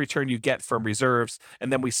 plus the return you get from reserves,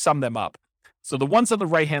 and then we sum them up. So the ones on the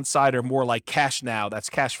right-hand side are more like cash now. That's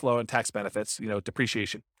cash flow and tax benefits,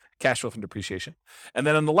 depreciation, cash flow from depreciation. And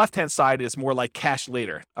then on the left-hand side is more like cash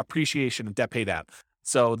later, appreciation and debt pay down.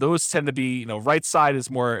 So those tend to be, right side is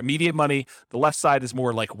more immediate money. The left side is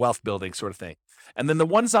more like wealth building sort of thing. And then the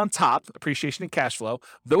ones on top, appreciation and cash flow,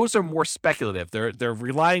 those are more speculative. They're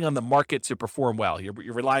relying on the market to perform well. You're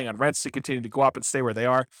relying on rents to continue to go up and stay where they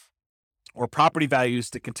are, or property values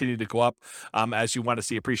to continue to go up as you want to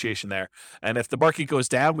see appreciation there. And if the market goes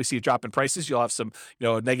down, we see a drop in prices, you'll have some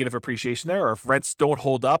negative appreciation there. Or if rents don't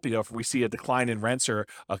hold up, if we see a decline in rents or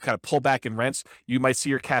a kind of pullback in rents, you might see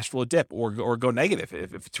your cash flow dip or go negative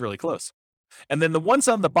if it's really close. And then the ones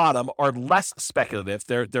on the bottom are less speculative.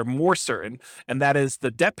 They're more certain, and that is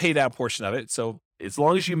the debt pay down portion of it. So as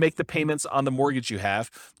long as you make the payments on the mortgage you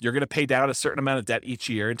have, you're going to pay down a certain amount of debt each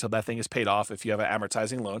year until that thing is paid off if you have an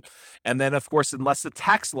amortizing loan. And then, of course, unless the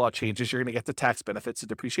tax law changes, you're going to get the tax benefits of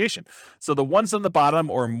depreciation. So the ones on the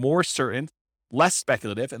bottom are more certain, less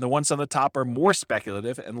speculative, and the ones on the top are more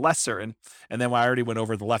speculative and less certain. And then I already went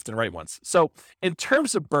over the left and right ones. So in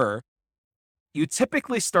terms of BRRRR, you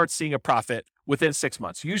typically start seeing a profit within 6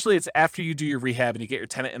 months. Usually it's after you do your rehab and you get your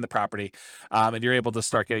tenant in the property and you're able to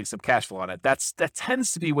start getting some cash flow on it. That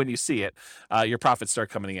tends to be when you see it, your profits start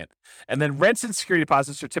coming in. And then rents and security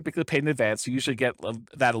deposits are typically paid in advance. So you usually get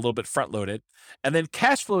that a little bit front loaded. And then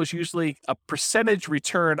cash flow is usually a percentage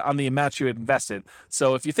return on the amount you had invested.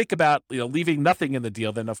 So if you think about, leaving nothing in the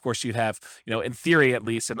deal, then of course you'd have, in theory at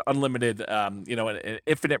least, an unlimited, an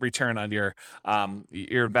infinite return on your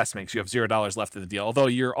investments. You have $0 left in the deal, although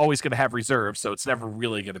you're always going to have reserves. So it's never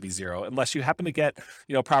really going to be zero unless you happen to get,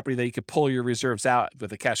 property that you could pull your reserves out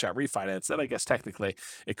with a cash out refinance. Then I guess technically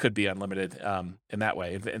it could be unlimited in that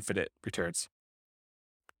way, infinite returns.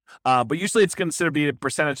 But usually it's considered to be a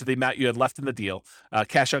percentage of the amount you had left in the deal,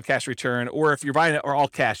 cash on cash return, or if you're buying it or all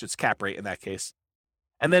cash, it's cap rate in that case.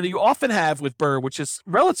 And then you often have with BRRRR, which is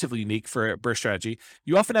relatively unique for a BRRRR strategy,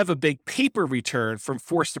 you often have a big paper return from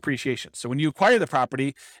forced appreciation. So when you acquire the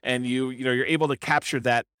property and you're able to capture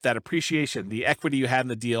that appreciation, the equity you had in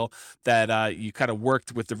the deal that you kind of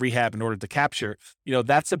worked with the rehab in order to capture,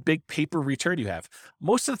 that's a big paper return you have.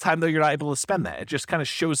 Most of the time, though, you're not able to spend that. It just kind of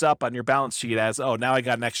shows up on your balance sheet as, oh, now I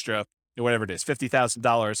got an extra, whatever it is,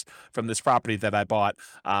 $50,000 from this property that I bought,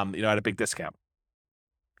 at a big discount.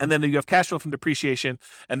 And then you have cash flow from depreciation,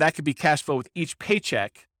 and that could be cash flow with each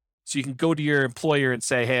paycheck So you can go to your employer and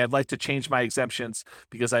say, hey, I'd like to change my exemptions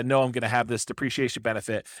because I know I'm going to have this depreciation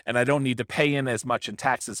benefit and I don't need to pay in as much in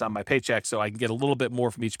taxes on my paycheck, so I can get a little bit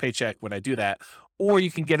more from each paycheck when I do that. Or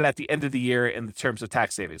you can get it at the end of the year in the terms of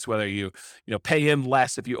tax savings, whether you pay in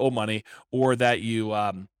less if you owe money, or that you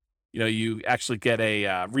actually get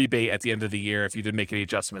a rebate at the end of the year if you didn't make any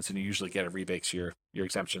adjustments, and you usually get a rebate because your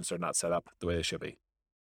exemptions are not set up the way they should be.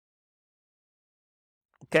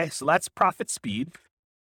 Okay, so that's profit speed.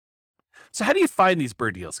 So how do you find these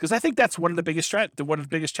BRRRR deals? Because I think that's one of the biggest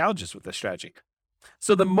challenges with this strategy.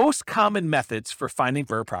 So the most common methods for finding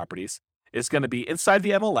BRRRR properties is going to be inside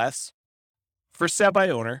the MLS, for sale by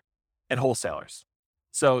owner, and wholesalers.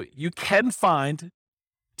 So you can find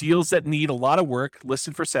deals that need a lot of work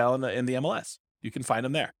listed for sale in the MLS. You can find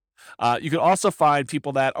them there. You can also find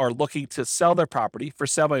people that are looking to sell their property for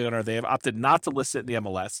sale by owner. They have opted not to list it in the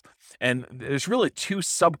MLS. And there's really two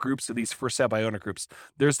subgroups of these for sale by owner groups.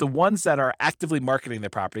 There's the ones that are actively marketing their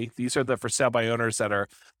property. These are the for sale by owners that are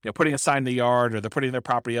putting a sign in the yard, or they're putting their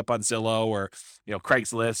property up on Zillow, or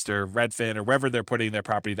Craigslist or Redfin, or wherever they're putting their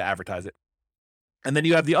property to advertise it. And then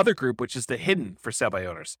you have the other group, which is the hidden for sale by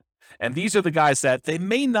owners. And these are the guys that they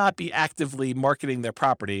may not be actively marketing their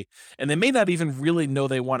property, and they may not even really know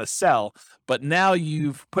they want to sell, but now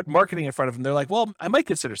you've put marketing in front of them. They're like, well, I might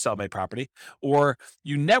consider selling my property. Or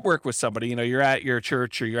you network with somebody, you're at your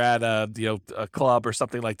church, or you're at a club or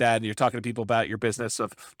something like that, and you're talking to people about your business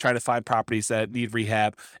of trying to find properties that need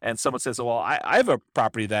rehab. And someone says, well, I have a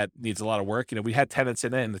property that needs a lot of work. We had tenants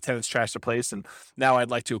in it, and the tenants trashed the place, and now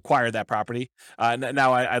I'd like to acquire that property.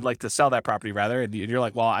 Now I'd like to sell that property rather. And you're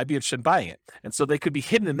like, well, I'd be interested in buying it. And so they could be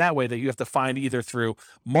hidden in that way, that you have to find either through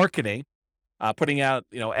marketing, putting out,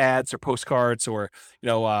 ads or postcards, or,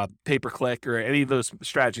 pay-per-click, or any of those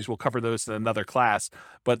strategies. We'll cover those in another class,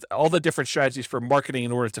 but all the different strategies for marketing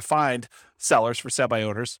in order to find sellers for sale by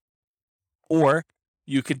owners, or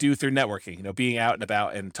you could do through networking, being out and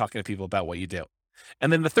about and talking to people about what you do.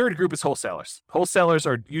 And then the third group is wholesalers. Wholesalers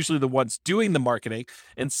are usually the ones doing the marketing.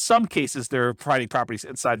 In some cases, they're providing properties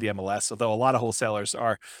inside the MLS, although a lot of wholesalers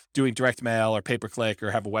are doing direct mail or pay-per-click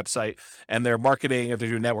or have a website, and they're marketing, or they're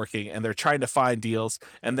doing networking, and they're trying to find deals,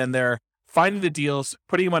 and then they're finding the deals,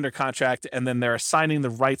 putting them under contract, and then they're assigning the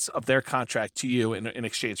rights of their contract to you in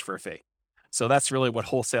exchange for a fee. So that's really what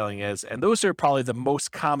wholesaling is. And those are probably the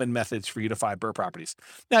most common methods for you to find BRRRR properties.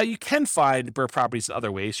 Now, you can find BRRRR properties in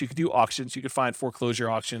other ways. You could do auctions. You could find foreclosure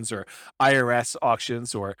auctions, or IRS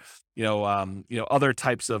auctions, or, other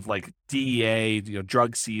types of like DEA,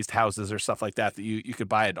 drug seized houses or stuff like that you could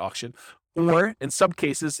buy at auction. Or in some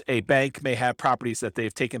cases, a bank may have properties that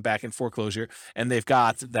they've taken back in foreclosure, and they've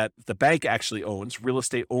got that the bank actually owns, real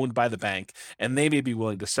estate owned by the bank, and they may be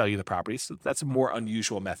willing to sell you the property. So that's a more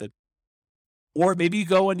unusual method. Or maybe you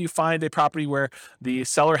go and you find a property where the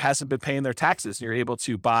seller hasn't been paying their taxes, and you're able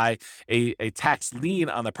to buy a tax lien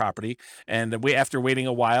on the property. And after waiting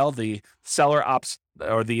a while, the seller opts,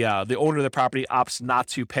 or the owner of the property opts not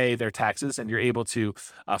to pay their taxes, and you're able to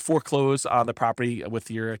foreclose on the property with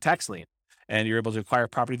your tax lien, and you're able to acquire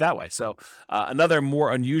property that way. So another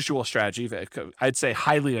more unusual strategy, I'd say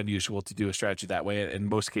highly unusual to do a strategy that way in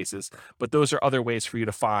most cases, but those are other ways for you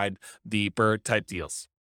to find the BRRRR type deals.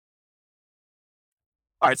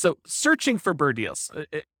 All right, so searching for BRRRR deals,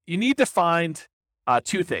 you need to find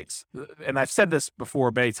two things. And I've said this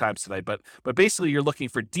before many times tonight, but basically you're looking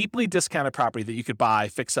for deeply discounted property that you could buy,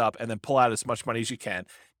 fix up, and then pull out as much money as you can,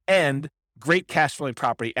 and great cash flowing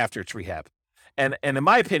property after it's rehab. And in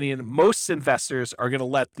my opinion, most investors are going to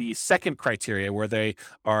let the second criteria, where they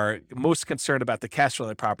are most concerned about the cash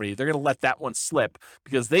flowing property, they're going to let that one slip,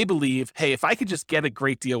 because they believe, hey, if I could just get a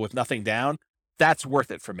great deal with nothing down, that's worth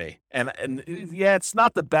it for me. And yeah, it's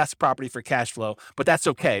not the best property for cash flow, but that's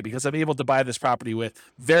okay, because I'm able to buy this property with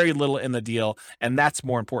very little in the deal, and that's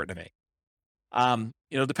more important to me.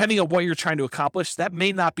 Depending on what you're trying to accomplish, that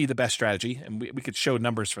may not be the best strategy, and we could show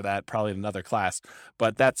numbers for that probably in another class,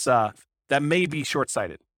 but that may be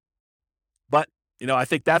short-sighted. But I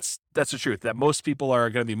think that's the truth, that most people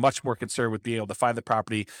are going to be much more concerned with being able to find the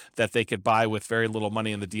property that they could buy with very little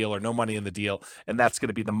money in the deal, or no money in the deal, and that's going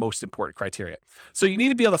to be the most important criteria. So you need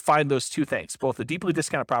to be able to find those two things, both a deeply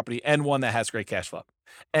discounted property and one that has great cash flow.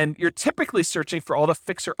 And you're typically searching for all the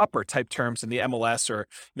fixer-upper type terms in the MLS, or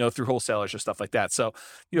through wholesalers or stuff like that. So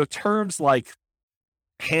terms like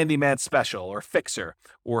handyman special, or fixer,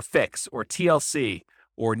 or fix, or TLC,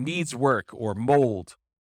 or needs work, or mold,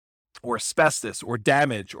 or asbestos, or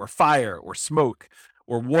damage, or fire, or smoke,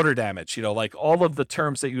 or water damage, like all of the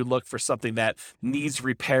terms that you look for something that needs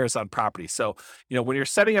repairs on property. So, when you're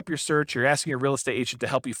setting up your search, you're asking your real estate agent to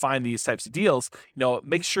help you find these types of deals,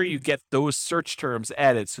 make sure you get those search terms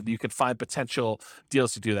added so that you can find potential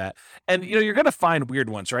deals to do that. And, you're going to find weird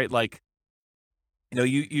ones, right? Like,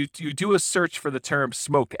 you do a search for the term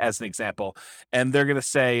smoke as an example, and they're going to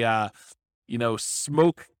say,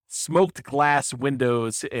 smoked glass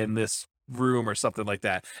windows in this room or something like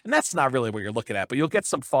that. And that's not really what you're looking at, but you'll get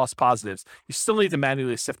some false positives. You still need to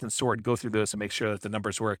manually sift and sort and go through those and make sure that the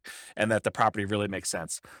numbers work and that the property really makes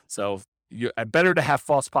sense. So better to have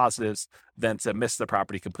false positives than to miss the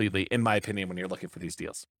property completely, in my opinion, when you're looking for these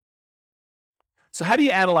deals. So how do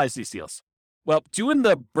you analyze these deals? Well, doing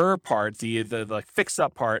the BRRRR part, the like fix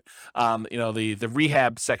up part, the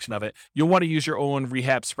rehab section of it, you'll want to use your own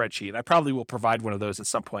rehab spreadsheet. I probably will provide one of those at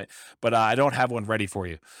some point, but I don't have one ready for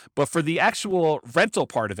you. But for the actual rental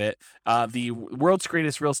part of it, the world's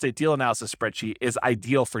greatest real estate deal analysis spreadsheet is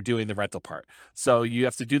ideal for doing the rental part. So you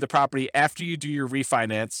have to do the property after you do your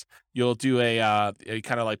refinance. You'll do a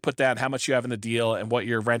kind of like put down how much you have in the deal and what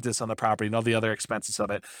your rent is on the property and all the other expenses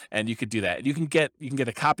of it, and you could do that. And you can get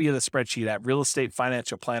a copy of the spreadsheet at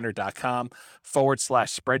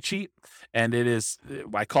realestatefinancialplanner.com/spreadsheet, and it is,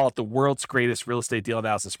 I call it the world's greatest real estate deal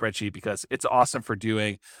analysis spreadsheet because it's awesome for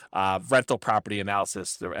doing rental property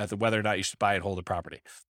analysis as to whether or not you should buy and hold a property.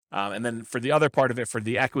 And then for the other part of it, for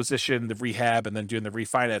the acquisition, the rehab, and then doing the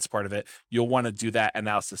refinance part of it, you'll want to do that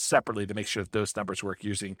analysis separately to make sure that those numbers work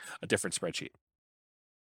using a different spreadsheet.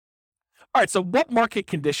 All right, so what market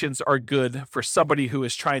conditions are good for somebody who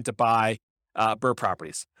is trying to buy BRRRR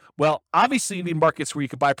properties? Well, obviously you need markets where you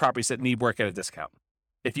can buy properties that need work at a discount.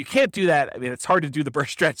 If you can't do that, I mean, it's hard to do the BRRRR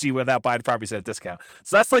strategy without buying properties at a discount.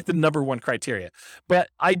 So that's like the number one criteria. But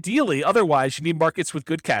ideally, otherwise, you need markets with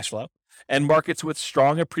good cash flow and markets with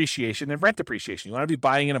strong appreciation and rent appreciation. You want to be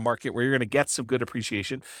buying in a market where you're going to get some good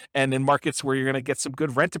appreciation, and in markets where you're going to get some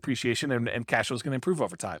good rent appreciation and cash flow is going to improve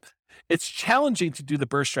over time. It's challenging to do the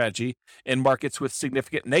BRRRR strategy in markets with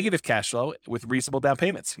significant negative cash flow with reasonable down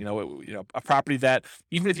payments. A property that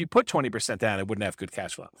even if you put 20% down, it wouldn't have good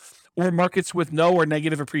cash flow. Or markets with no or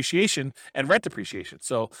negative appreciation and rent appreciation.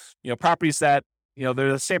 So, properties that they're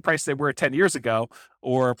the same price they were 10 years ago,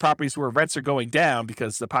 or properties where rents are going down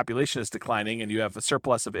because the population is declining and you have a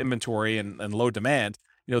surplus of inventory and low demand.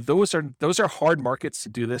 Those are hard markets to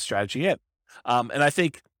do this strategy in. And I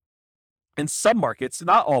think in some markets,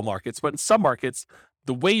 not all markets, but in some markets,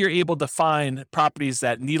 the way you're able to find properties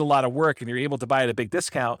that need a lot of work and you're able to buy at a big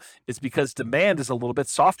discount is because demand is a little bit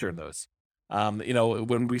softer in those.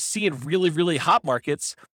 When we see in really, really hot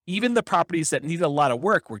markets, even the properties that need a lot of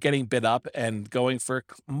work were getting bid up and going for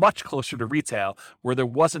much closer to retail, where there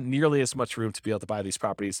wasn't nearly as much room to be able to buy these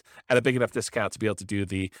properties at a big enough discount to be able to do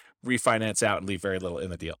the refinance out and leave very little in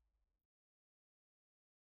the deal.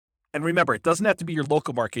 And remember, it doesn't have to be your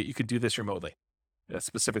local market. You can do this remotely,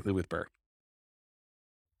 specifically with BRRRR.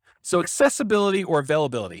 So accessibility or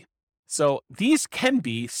availability. So these can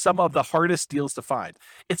be some of the hardest deals to find.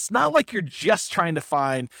 It's not like you're just trying to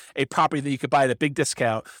find a property that you could buy at a big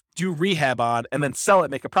discount, do rehab on, and then sell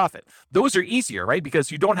it, make a profit. Those are easier, right?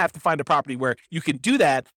 Because you don't have to find a property where you can do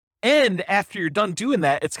that. And after you're done doing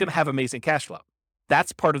that, it's going to have amazing cash flow.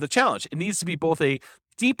 That's part of the challenge. It needs to be both a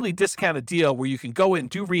deeply discounted deal where you can go in,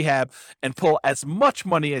 do rehab, and pull as much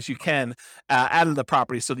money as you can out of the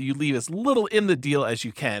property so that you leave as little in the deal as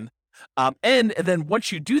you can. And then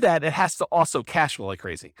once you do that, it has to also cash flow like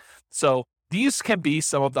crazy. So these can be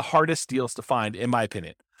some of the hardest deals to find, in my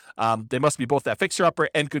opinion. They must be both that fixer-upper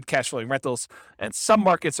and good cash flowing rentals. And some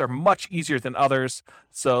markets are much easier than others.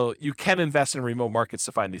 So you can invest in remote markets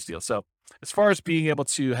to find these deals. So as far as being able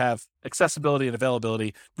to have accessibility and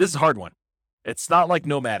availability, this is a hard one. It's not like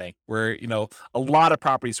nomading where, a lot of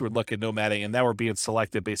properties would look at nomading and now we're being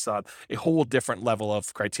selected based on a whole different level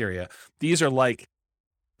of criteria. These are like,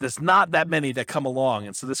 there's not that many that come along,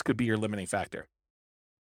 and so this could be your limiting factor.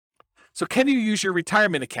 So can you use your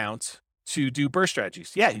retirement account to do BRRRR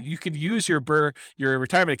strategies? Yeah, you can use your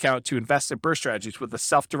retirement account to invest in BRRRR strategies with a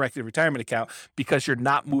self-directed retirement account because you're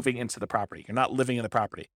not moving into the property. You're not living in the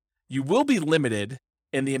property. You will be limited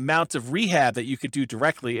in the amount of rehab that you could do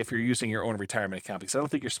directly if you're using your own retirement account, because I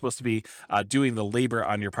don't think you're supposed to be doing the labor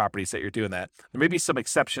on your properties that you're doing that. There may be some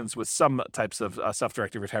exceptions with some types of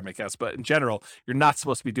self-directed retirement accounts, but in general, you're not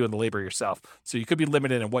supposed to be doing the labor yourself. So you could be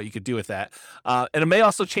limited in what you could do with that. And it may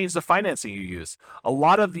also change the financing you use. A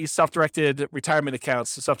lot of these self-directed retirement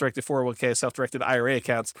accounts, self-directed 401k, self-directed IRA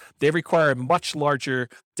accounts, they require a much larger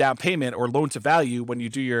down payment or loan to value when you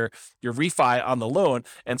do your refi on the loan.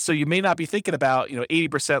 And so you may not be thinking about,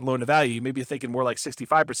 80% loan to value, you may be thinking more like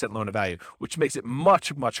 65% loan to value, which makes it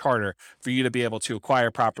much, much harder for you to be able to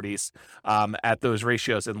acquire properties at those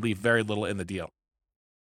ratios and leave very little in the deal.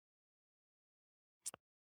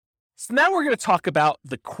 So now we're going to talk about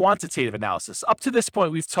the quantitative analysis. Up to this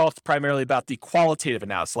point, we've talked primarily about the qualitative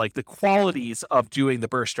analysis, like the qualities of doing the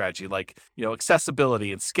BRRRR strategy, like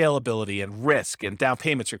accessibility and scalability and risk and down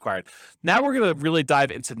payments required. Now we're going to really dive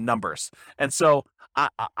into numbers. And so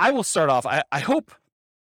I will start off. I hope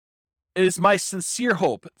it is my sincere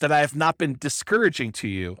hope that I have not been discouraging to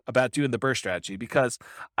you about doing the BRRRR strategy, because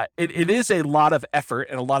it is a lot of effort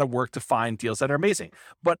and a lot of work to find deals that are amazing.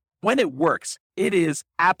 But when it works, it is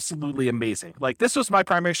absolutely amazing. Like, this was my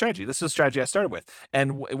primary strategy. This is the strategy I started with.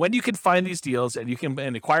 And when you can find these deals and you can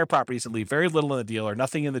acquire properties and leave very little in the deal or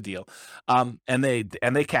nothing in the deal, and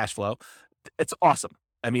they cash flow, it's awesome.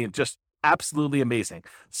 I mean, just absolutely amazing.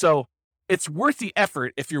 So it's worth the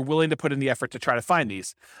effort if you're willing to put in the effort to try to find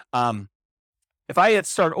these. If I had to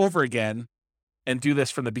start over again and do this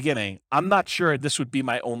from the beginning, I'm not sure this would be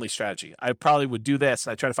my only strategy. I probably would do this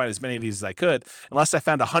and I try to find as many of these as I could, unless I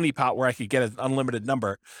found a honeypot where I could get an unlimited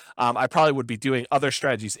number. I probably would be doing other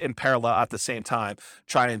strategies in parallel at the same time,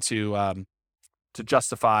 trying to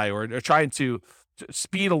justify or trying to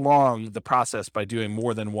speed along the process by doing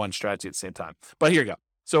more than one strategy at the same time. But here you go.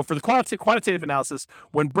 So for the quantitative analysis,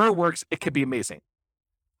 when BRRRR works, it can be amazing.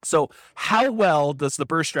 So how well does the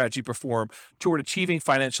BRRRR strategy perform toward achieving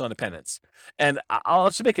financial independence? And I'll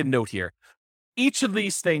just make a note here. Each of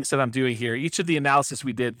these things that I'm doing here, each of the analysis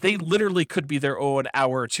we did, they literally could be their own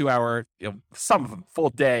hour, 2 hour, some of them full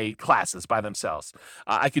day classes by themselves.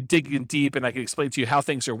 I could dig in deep and I could explain to you how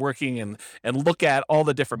things are working and look at all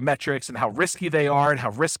the different metrics and how risky they are and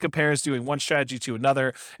how risk compares doing one strategy to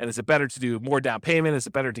another. And is it better to do more down payment? Is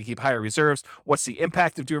it better to keep higher reserves? What's the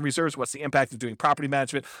impact of doing reserves? What's the impact of doing property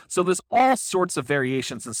management? So there's all sorts of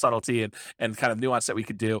variations and subtlety and kind of nuance that we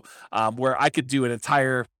could do, where I could do an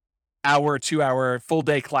entire hour, 2 hour, full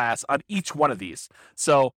day class on each one of these.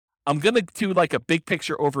 So I'm going to do like a big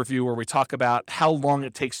picture overview where we talk about how long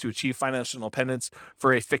it takes to achieve financial independence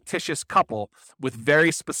for a fictitious couple with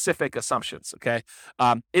very specific assumptions. Okay.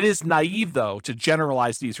 It is naive, though, to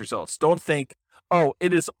generalize these results. Don't think, oh,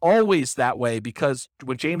 it is always that way, because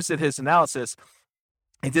when James did his analysis,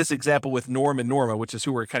 in this example with Norm and Norma, which is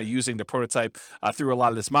who we're kind of using to prototype through a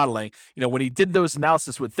lot of this modeling, when he did those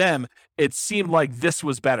analysis with them, it seemed like this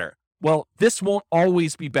was better. Well, this won't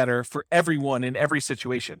always be better for everyone in every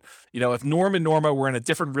situation. If Norm and Norma were in a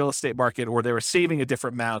different real estate market, or they were saving a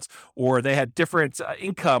different amount, or they had different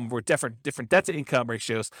income or different debt to income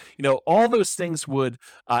ratios, all those things would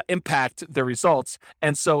impact their results.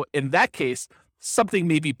 And so in that case, something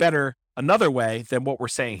may be better another way than what we're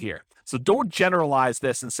saying here. So don't generalize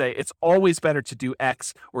this and say it's always better to do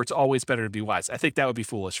X or it's always better to do Y. I think that would be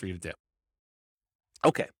foolish for you to do.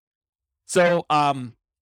 Okay. So,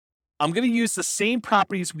 I'm going to use the same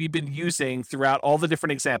properties we've been using throughout all the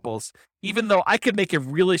different examples, even though I could make a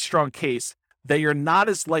really strong case that you're not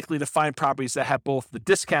as likely to find properties that have both the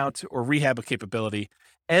discount or rehab capability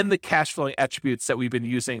and the cash flowing attributes that we've been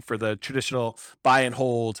using for the traditional buy and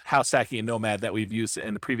hold, house hacking, and nomad that we've used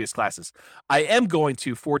in the previous classes. I am going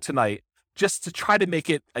to, for tonight, just to try to make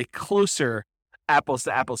it a closer apples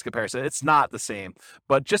to apples comparison. It's not the same,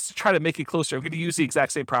 but just to try to make it closer, I'm going to use the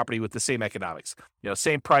exact same property with the same economics,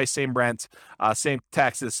 same price, same rent, same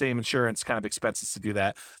taxes, same insurance kind of expenses to do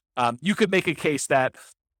that. You could make a case that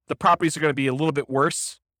the properties are going to be a little bit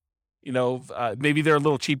worse. Maybe they're a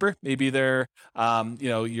little cheaper. Maybe they're,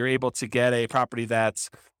 you're able to get a property that's,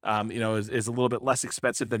 is a little bit less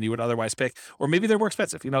expensive than you would otherwise pick, or maybe they're more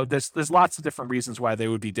expensive. There's lots of different reasons why they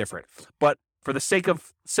would be different, but for the sake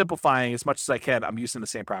of simplifying as much as I can, I'm using the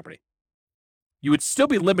same property. You would still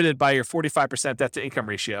be limited by your 45% debt to income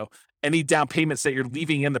ratio, any down payments that you're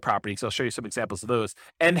leaving in the property, so I'll show you some examples of those,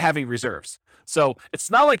 and having reserves. So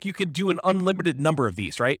it's not like you can do an unlimited number of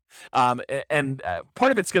these, right? And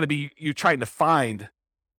part of it's going to be you trying to find,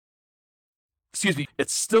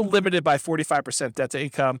 it's still limited by 45% debt to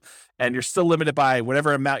income, and you're still limited by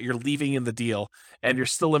whatever amount you're leaving in the deal, and you're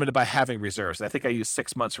still limited by having reserves. I think I use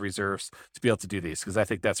 6 months of reserves to be able to do these because I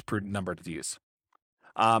think that's a prudent number to use.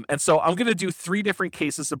 And so I'm going to do 3 different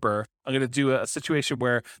cases of BRRRR. I'm going to do a situation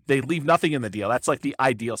where they leave nothing in the deal. That's like the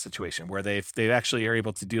ideal situation where they actually are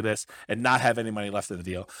able to do this and not have any money left in the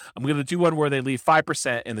deal. I'm going to do one where they leave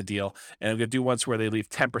 5% in the deal, and I'm going to do ones where they leave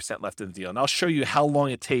 10% left in the deal. And I'll show you how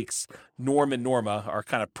long it takes Norm and Norma, our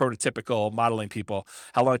kind of prototypical modeling people,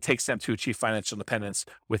 how long it takes them to achieve financial independence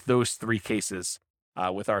with those 3 cases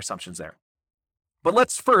with our assumptions there. But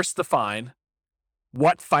let's first define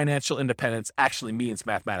what financial independence actually means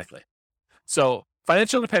mathematically. So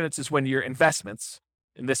Financial independence is when your investments,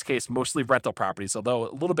 in this case, mostly rental properties, although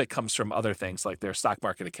a little bit comes from other things like their stock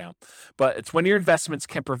market account, but it's when your investments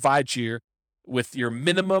can provide you with your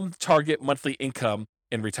minimum target monthly income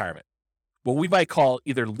in retirement. What we might call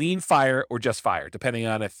either lean fire or just fire, depending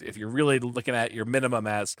on if you're really looking at your minimum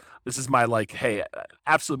as this is my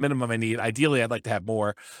absolute minimum I need. Ideally, I'd like to have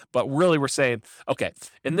more, but really we're saying, okay,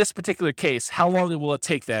 in this particular case, how long will it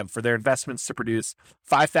take them for their investments to produce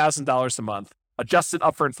 $5,000 a month, adjusted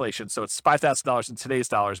up for inflation? So it's $5,000 in today's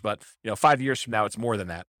dollars, but 5 years from now, it's more than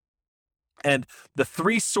that. And the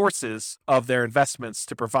three sources of their investments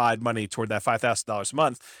to provide money toward that $5,000 a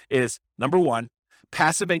month is, number one,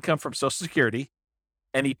 passive income from Social Security,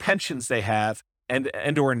 any pensions they have, and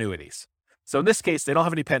or annuities. So in this case, they don't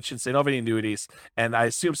have any pensions, they don't have any annuities, and I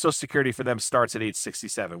assume Social Security for them starts at age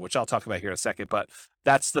 67, which I'll talk about here in a second, but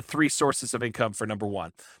that's the three sources of income for number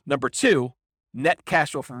one. Number two, net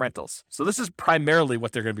cash flow from rentals. So this is primarily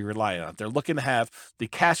what they're going to be relying on. They're looking to have the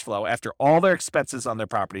cash flow after all their expenses on their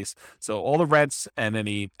properties. So all the rents and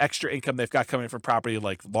any extra income they've got coming from property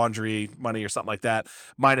like laundry money or something like that,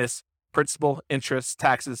 minus principal, interest,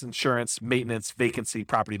 taxes, insurance, maintenance, vacancy,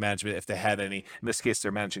 property management, if they had any. In this case,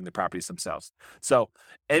 they're managing the properties themselves. So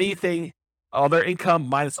anything, all their income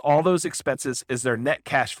minus all those expenses is their net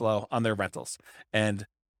cash flow on their rentals. And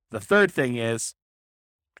the third thing is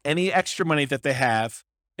any extra money that they have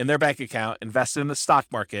in their bank account invested in the stock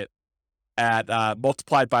market at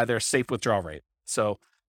multiplied by their safe withdrawal rate. So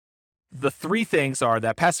the three things are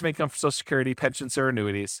that passive income for Social Security, pensions, or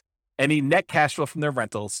annuities, any net cash flow from their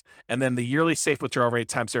rentals, and then the yearly safe withdrawal rate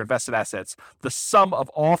times their invested assets. The sum of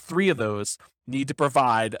all three of those need to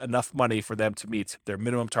provide enough money for them to meet their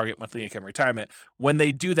minimum target monthly income retirement. When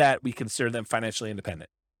they do that, we consider them financially independent.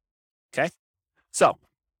 Okay? So,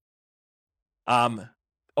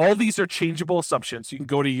 all these are changeable assumptions. You can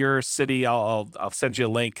go to your city. I'll send you a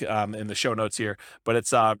link in the show notes here, but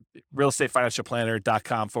it's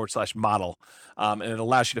realestatefinancialplanner.com/model. And it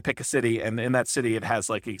allows you to pick a city. And in that city, it has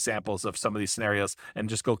like examples of some of these scenarios, and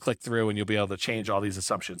just go click through and you'll be able to change all these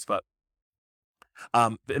assumptions. But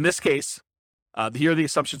in this case, here are the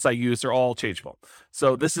assumptions I use. They're all changeable.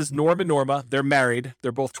 So this is Norm and Norma. They're married.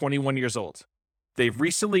 They're both 21 years old. They've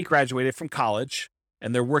recently graduated from college,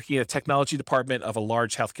 and they're working in a technology department of a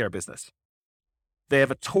large healthcare business. They have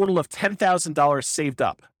a total of $10,000 saved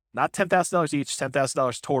up, not $10,000 each,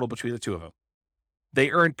 $10,000 total between the two of them. They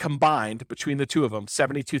earn combined between the two of them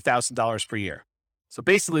 $72,000 per year. So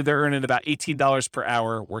basically, they're earning about $18 per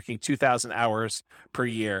hour, working 2,000 hours per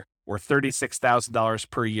year, or $36,000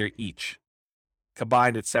 per year each.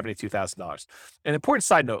 Combined, it's $72,000. An important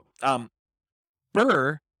side note,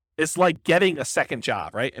 BRRRR is like getting a second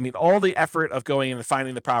job, right? I mean, all the effort of going in and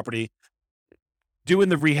finding the property, doing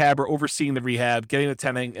the rehab or overseeing the rehab, getting the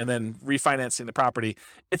tenant, and then refinancing the property.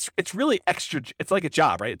 It's really extra. It's like a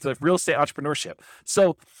job, right? It's like real estate entrepreneurship.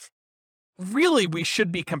 So really, we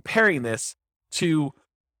should be comparing this to,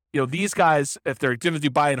 these guys, if they're going to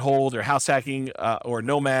do buy and hold or house hacking or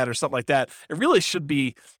nomad or something like that, it really should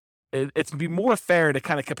be, it's be more fair to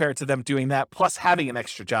kind of compare it to them doing that, plus having an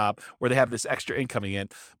extra job where they have this extra income coming in.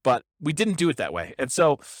 But we didn't do it that way. And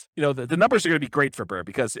so, the numbers are going to be great for BRRRR,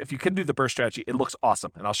 because if you can do the BRRRR strategy, it looks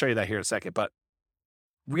awesome. And I'll show you that here in a second. But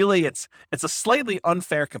really, it's a slightly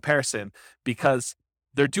unfair comparison because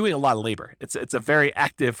they're doing a lot of labor. It's a very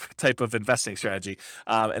active type of investing strategy.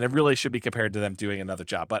 And it really should be compared to them doing another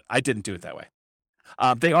job. But I didn't do it that way.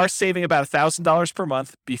 They are saving about $1,000 per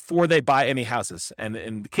month before they buy any houses. And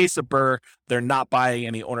in the case of BRRRR, they're not buying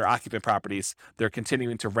any owner-occupant properties. They're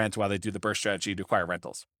continuing to rent while they do the BRRRR strategy to acquire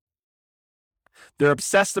rentals. They're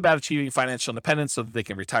obsessed about achieving financial independence so that they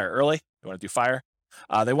can retire early. They want to do FIRE.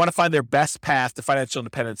 They want to find their best path to financial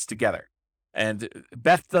independence together. And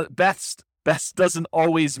best doesn't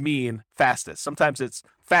always mean fastest. Sometimes it's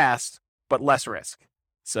fast, but less risk.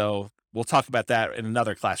 So we'll talk about that in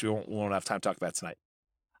another class. We won't have time to talk about it tonight.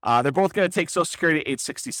 They're both going to take Social Security at age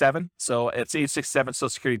 67. So at age 67, Social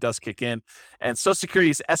Security does kick in. And Social Security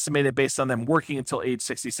is estimated based on them working until age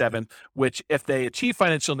 67, which if they achieve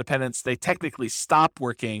financial independence, they technically stop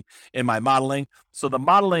working in my modeling. So the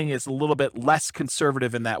modeling is a little bit less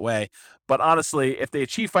conservative in that way. But honestly, if they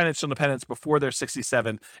achieve financial independence before they're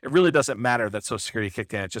 67, it really doesn't matter that Social Security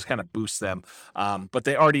kicked in. It just kind of boosts them. But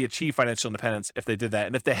they already achieved financial independence if they did that.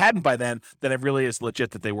 And if they hadn't by then it really is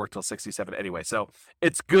legit that they worked till 67 anyway. So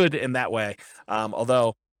it's good in that way.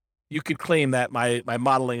 Although you could claim that my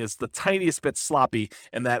modeling is the tiniest bit sloppy,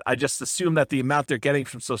 and that I just assume that the amount they're getting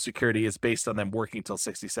from Social Security is based on them working till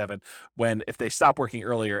 67, when if they stop working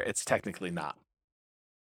earlier, it's technically not.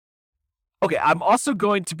 Okay, I'm also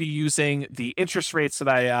going to be using the interest rates that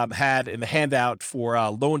I had in the handout for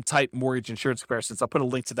loan type mortgage insurance comparisons. I'll put a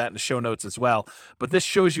link to that in the show notes as well. But this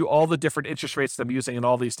shows you all the different interest rates that I'm using in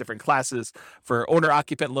all these different classes for owner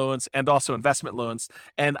occupant loans and also investment loans.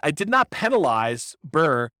 And I did not penalize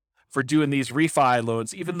BRRRR for doing these refi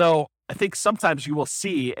loans, even though I think sometimes you will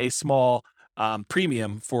see a small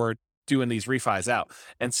premium for doing these refis out.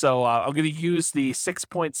 And so I'm going to use the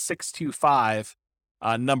 6.625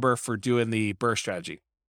 number for doing the BRRRR strategy.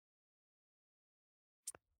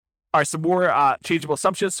 All right, some more changeable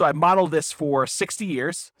assumptions. So I modeled this for 60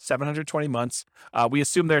 years, 720 months. We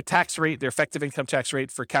assume their tax rate, their effective income tax rate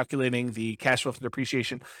for calculating the cash flow from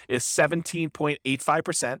depreciation is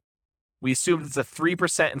 17.85%. We assume it's a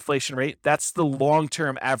 3% inflation rate. That's the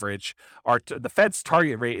long-term average. The Fed's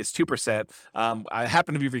target rate is 2%. I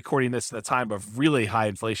happen to be recording this at a time of really high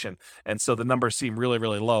inflation, and so the numbers seem really,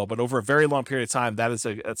 really low. But over a very long period of time, that's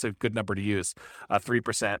a good number to use,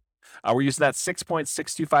 3%. We're using that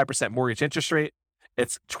 6.625% mortgage interest rate.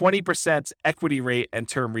 It's 20% equity rate and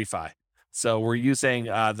term refi. So we're using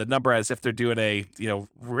the number as if they're doing a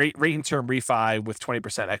rate and term refi with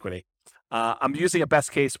 20% equity. I'm using a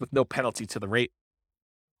best case with no penalty to the rate.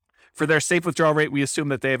 For their safe withdrawal rate, we assume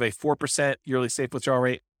that they have a 4% yearly safe withdrawal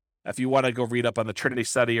rate. If you want to go read up on the Trinity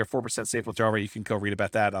study or 4% safe withdrawal rate, you can go read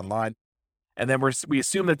about that online. And then we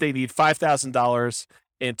assume that they need $5,000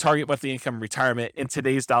 in target monthly income retirement in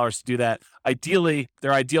today's dollars to do that. Ideally,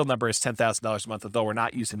 their ideal number is $10,000 a month, although we're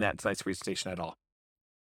not using that in tonight's presentation at all.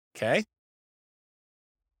 Okay.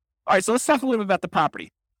 All right, so let's talk a little bit about the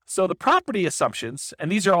property. So the property assumptions,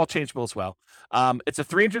 and these are all changeable as well. It's a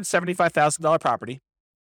 $375,000 property,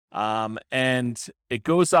 and it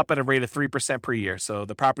goes up at a rate of 3% per year. So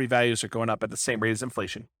the property values are going up at the same rate as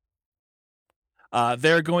inflation.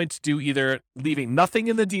 They're going to do either leaving nothing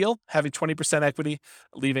in the deal, having 20% equity,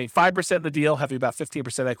 leaving 5% in the deal, having about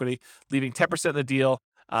 15% equity, leaving 10% in the deal,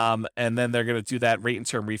 and then they're going to do that rate and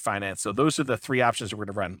term refinance. So those are the three options we're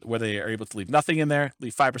going to run, whether they are able to leave nothing in there,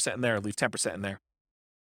 leave 5% in there, or leave 10% in there.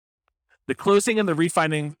 The closing and the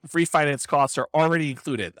refinance costs are already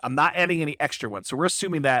included. I'm not adding any extra ones. So we're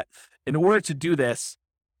assuming that in order to do this,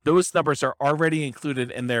 those numbers are already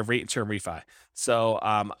included in their rate and term refi. So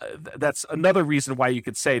that's another reason why you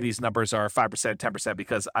could say these numbers are 5%, 10%,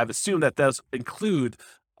 because I've assumed that those include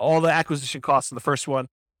all the acquisition costs in the first one,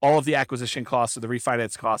 all of the acquisition costs or the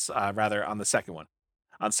refinance costs, rather, on the second one,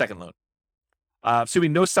 on second loan.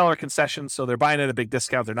 Assuming no seller concessions, so they're buying at a big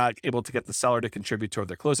discount. They're not able to get the seller to contribute toward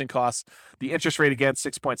their closing costs. The interest rate, again,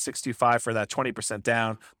 6.625 for that 20%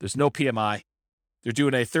 down. There's no PMI. They're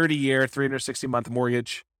doing a 30-year, 360-month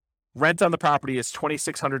mortgage. Rent on the property is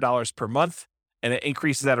 $2,600 per month, and it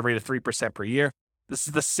increases at a rate of 3% per year. This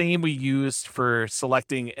is the same we used for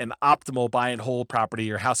selecting an optimal buy and hold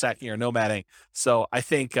property or house hacking or nomading. So I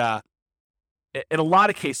think in a lot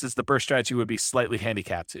of cases, the BRRRR strategy would be slightly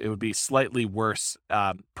handicapped. It would be slightly worse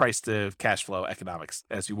price to cash flow economics,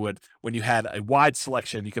 as you would when you had a wide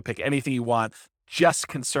selection. You could pick anything you want, just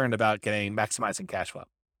concerned about maximizing cash flow.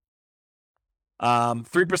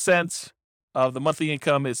 3% of the monthly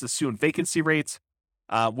income is assumed vacancy rates,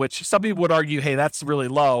 which some people would argue, hey, that's really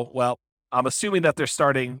low. Well, I'm assuming that they're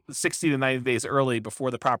starting 60 to 90 days early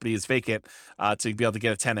before the property is vacant to be able to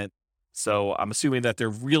get a tenant. So I'm assuming that they're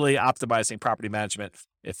really optimizing property management.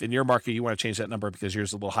 If in your market you want to change that number because yours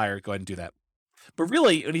is a little higher, go ahead and do that. But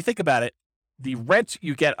really, when you think about it, the rent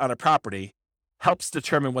you get on a property helps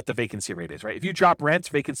determine what the vacancy rate is, right? If you drop rent,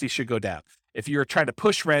 vacancy should go down. If you're trying to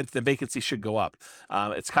push rent, then vacancy should go up.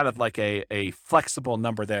 It's kind of like a flexible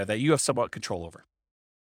number there that you have somewhat control over.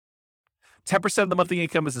 10% of the monthly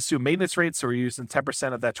income is assumed maintenance rate. So we're using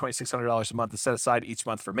 10% of that $2,600 a month to set aside each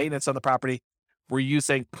month for maintenance on the property. We're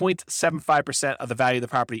using 0.75% of the value of the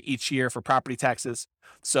property each year for property taxes.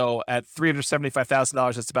 So at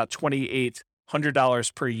 $375,000, it's about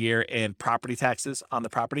 $2,800 per year in property taxes on the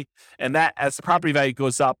property. And that, as the property value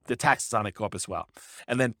goes up, the taxes on it go up as well.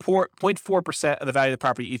 And then 0.4% of the value of the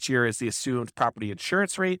property each year is the assumed property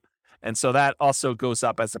insurance rate. And so that also goes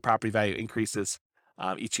up as the property value increases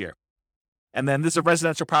each year. And then this is a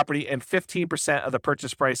residential property, and 15% of the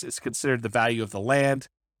purchase price is considered the value of the land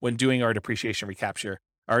when doing our depreciation recapture,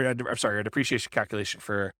 our depreciation calculation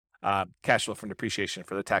for cash flow from depreciation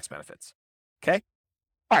for the tax benefits. Okay?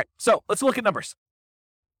 All right, so let's look at numbers.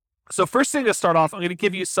 So first thing to start off, I'm going to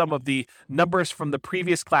give you some of the numbers from the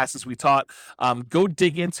previous classes we taught. Go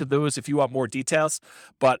dig into those if you want more details,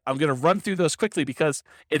 but I'm going to run through those quickly because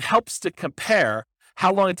it helps to compare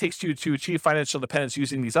how long it takes you to achieve financial independence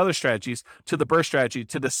using these other strategies to the BRRRR strategy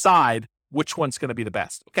to decide which one's going to be the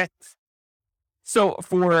best, okay? So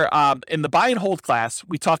for in the buy and hold class,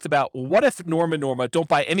 we talked about what if Norm and Norma don't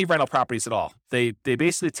buy any rental properties at all? They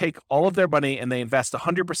basically take all of their money and they invest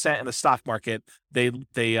 100% in the stock market. They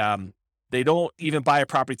don't even buy a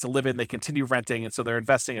property to live in. They continue renting, and so they're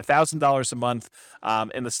investing $1,000 a month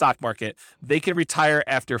in the stock market. They can retire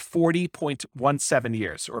after 40.17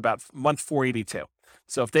 years, or about month 482.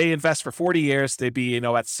 So if they invest for 40 years, they'd be,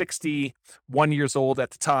 at 61 years old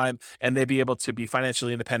at the time, and they'd be able to be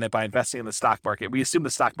financially independent by investing in the stock market. We assume the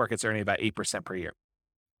stock market's earning about 8% per year.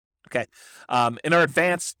 Okay. In our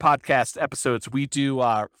advanced podcast episodes, we do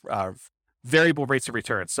variable rates of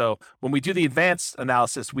return. So when we do the advanced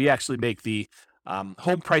analysis, we actually make the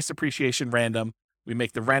home price appreciation random. We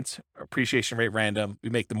make the rent appreciation rate random. We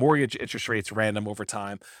make the mortgage interest rates random over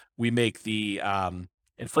time. We make the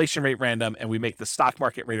inflation rate random, and we make the stock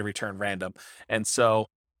market rate of return random. And so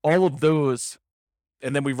all of those,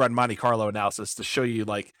 and then we run Monte Carlo analysis to show you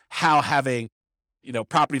like how having,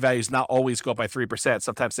 property values not always go up by 3%.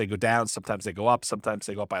 Sometimes they go down, sometimes they go up, sometimes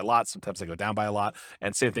they go up by a lot, sometimes they go down by a lot.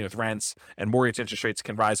 And same thing with rents, and mortgage interest rates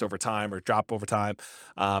can rise over time or drop over time,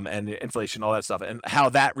 and inflation, all that stuff, and how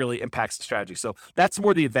that really impacts the strategy. So that's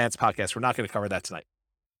more the advanced podcast. We're not going to cover that tonight.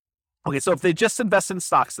 Okay, so if they just invest in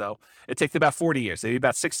stocks, though, it takes about 40 years. They'd be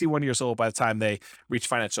about 61 years old by the time they reach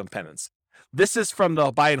financial independence. This is from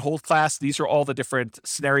the buy and hold class. These are all the different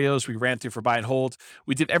scenarios we ran through for buy and hold.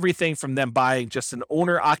 We did everything from them buying just an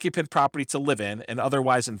owner-occupant property to live in and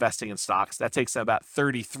otherwise investing in stocks. That takes them about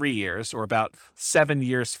 33 years, or about 7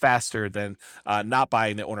 years faster than not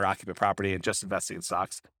buying the owner-occupant property and just investing in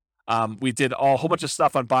stocks. We did a whole bunch of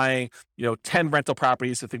stuff on buying, 10 rental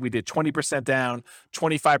properties. I think we did 20% down,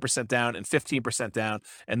 25% down, and 15% down.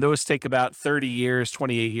 And those take about 30 years,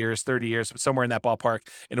 28 years, 30 years, somewhere in that ballpark,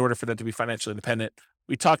 in order for them to be financially independent.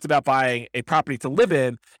 We talked about buying a property to live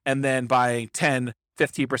in and then buying 10,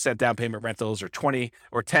 15% down payment rentals, or 20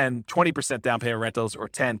 or 10, 20% down payment rentals, or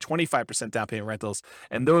 10, 25% down payment rentals.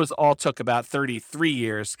 And those all took about 33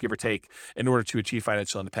 years, give or take, in order to achieve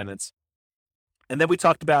financial independence. And then we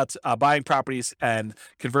talked about buying properties and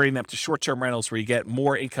converting them to short-term rentals where you get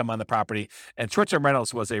more income on the property. And short-term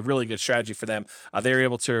rentals was a really good strategy for them. They were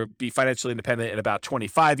able to be financially independent in about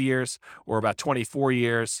 25 years, or about 24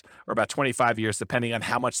 years, or about 25 years, depending on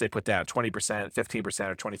how much they put down, 20%, 15%,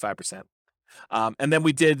 or 25%. And then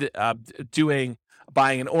we did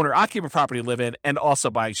buying an owner-occupant property to live in and also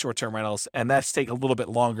buying short-term rentals. And that's take a little bit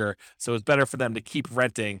longer. So it's better for them to keep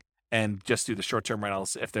renting and just do the short-term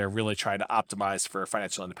rentals if they're really trying to optimize for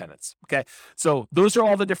financial independence. Okay, so those are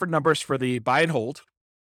all the different numbers for the buy and hold.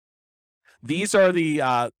 These are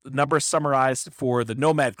the numbers summarized for the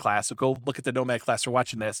Nomad class. So go look at the Nomad class for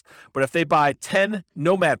watching this. But if they buy 10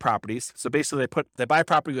 Nomad properties, so basically they buy a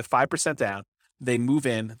property with 5% down, they move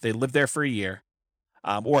in, they live there for a year,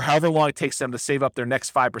 or however long it takes them to save up their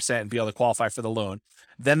next 5% and be able to qualify for the loan.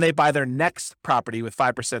 Then they buy their next property with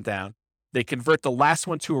 5% down. They convert the last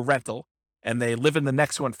one to a rental, and they live in the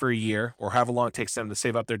next one for a year, or however long it takes them to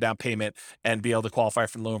save up their down payment and be able to qualify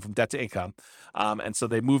for the loan from debt to income. And so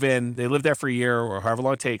they move in, they live there for a year, or however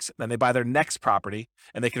long it takes. Then they buy their next property,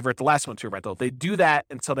 and they convert the last one to a rental. They do that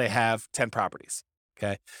until they have 10 properties.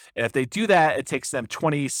 Okay. And if they do that, it takes them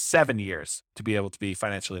 27 years to be able to be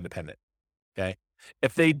financially independent. Okay.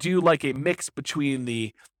 If they do like a mix between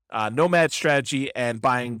the Nomad strategy and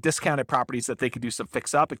buying discounted properties that they can do some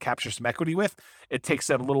fix up and capture some equity with, it takes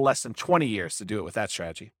them a little less than 20 years to do it with that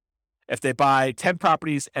strategy. If they buy 10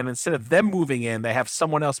 properties and instead of them moving in, they have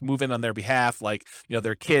someone else move in on their behalf, like,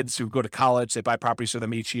 their kids who go to college, they buy properties for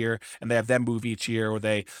them each year and they have them move each year, or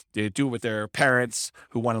they do it with their parents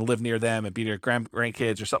who want to live near them and be their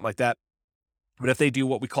grandkids or something like that. But if they do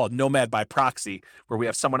what we call Nomad by proxy, where we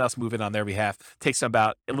have someone else move in on their behalf, it takes them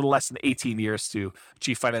about a little less than 18 years to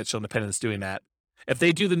achieve financial independence doing that. If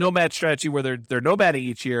they do the Nomad strategy where they're nomading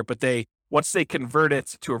each year, but once they convert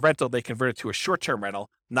it to a rental, they convert it to a short-term rental,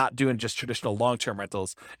 not doing just traditional long-term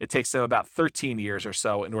rentals, it takes them about 13 years or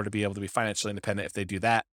so in order to be able to be financially independent if they do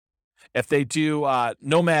that. If they do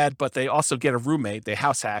Nomad, but they also get a roommate, they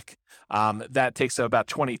house hack, that takes them about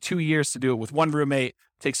 22 years to do it with one roommate,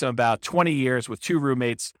 takes them about 20 years with two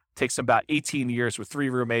roommates, takes them about 18 years with three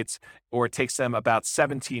roommates, or it takes them about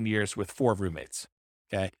 17 years with four roommates.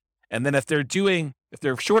 Okay. And then if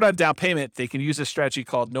they're short on down payment, they can use a strategy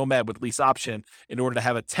called Nomad with lease option in order to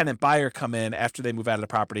have a tenant buyer come in after they move out of the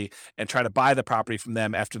property and try to buy the property from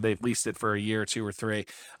them after they've leased it for a year, 2 or 3.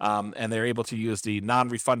 And they're able to use the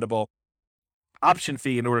non-refundable option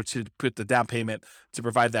fee in order to put the down payment to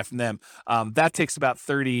provide that from them. That takes about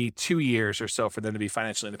 32 years or so for them to be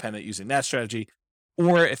financially independent using that strategy.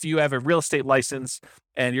 Or if you have a real estate license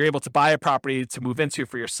and you're able to buy a property to move into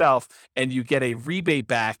for yourself and you get a rebate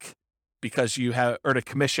back because you have earned a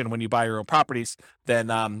commission when you buy your own properties,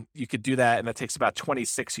 then you could do that. And that takes about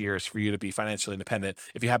 26 years for you to be financially independent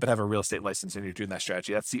if you happen to have a real estate license and you're doing that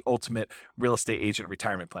strategy. That's the ultimate real estate agent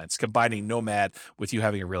retirement plan. It's combining Nomad with you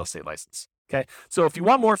having a real estate license. Okay. So if you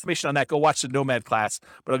want more information on that, go watch the Nomad class,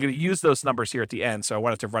 but I'm going to use those numbers here at the end. So I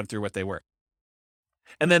wanted to run through what they were.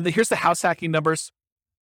 And then here's the house hacking numbers.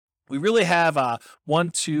 We really have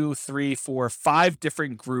 5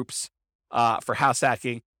 different groups for house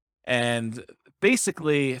hacking. And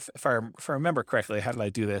basically, if I remember correctly, how did I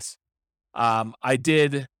do this?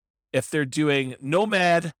 If they're doing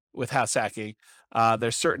Nomad with house hacking,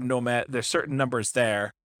 there's certain numbers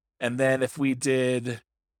there. And then if we did,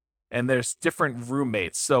 and there's different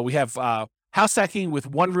roommates. So we have house hacking with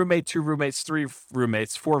 1 roommate, 2 roommates, 3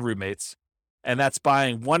 roommates, 4 roommates. And that's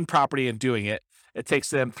buying one property and doing it. It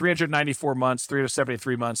takes them 394 months,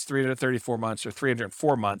 373 months, 334 months, or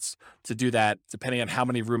 304 months to do that, depending on how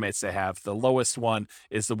many roommates they have. The lowest one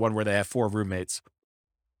is the one where they have 4 roommates.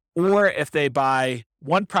 Or if they buy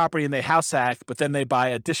one property and they house hack, but then they buy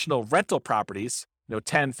additional rental properties,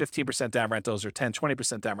 10, 15% down rentals or 10,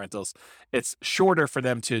 20% down rentals, it's shorter for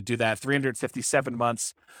them to do that, 357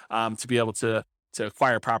 months to be able to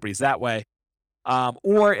acquire properties that way.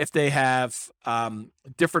 Or if they have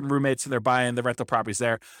different roommates and they're buying the rental properties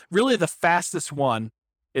there, really the fastest one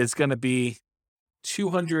is going to be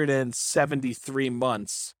 273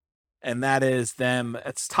 months. And that is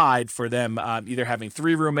it's tied for them either having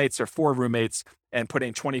 3 roommates or 4 roommates and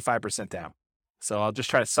putting 25% down. So I'll just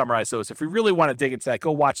try to summarize those. If we really want to dig into that,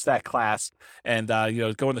 go watch that class and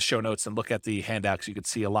go in the show notes and look at the handouts. You can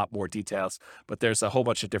see a lot more details, but there's a whole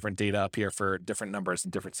bunch of different data up here for different numbers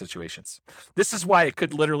and different situations. This is why it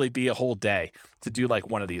could literally be a whole day to do like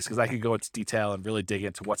one of these, because I could go into detail and really dig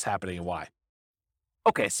into what's happening and why.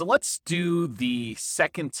 Okay, so let's do the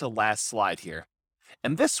second to last slide here.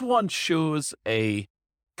 And this one shows a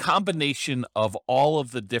combination of all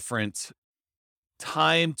of the different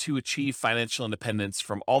time to achieve financial independence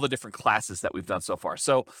from all the different classes that we've done so far.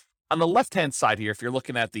 So on the left-hand side here, if you're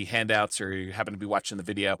looking at the handouts or you happen to be watching the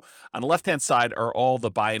video, on the left-hand side are all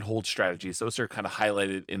the buy and hold strategies. Those are kind of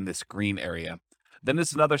highlighted in this green area. Then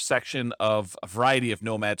there's another section of a variety of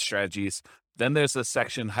Nomad strategies. Then there's a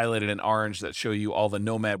section highlighted in orange that show you all the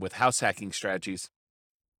Nomad with house hacking strategies.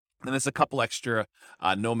 And there's a couple extra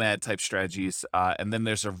Nomad type strategies. And then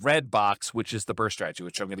there's a red box, which is the BRRRR strategy,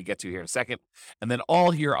 which I'm going to get to here in a second. And then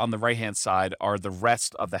all here on the right-hand side are the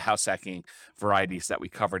rest of the house hacking varieties that we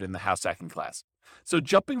covered in the house hacking class. So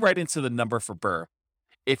jumping right into the number for BRRRR,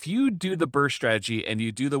 if you do the BRRRR strategy and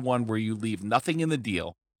you do the one where you leave nothing in the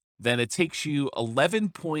deal, then it takes you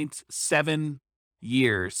 11.7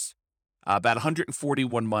 years, about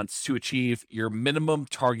 141 months to achieve your minimum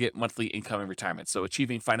target monthly income in retirement. So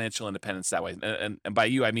achieving financial independence that way. And by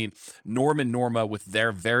you, I mean Norm and Norma with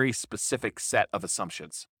their very specific set of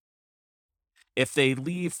assumptions. If they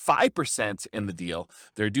leave 5% in the deal,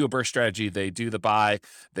 they do a BRRRR strategy, they do the buy,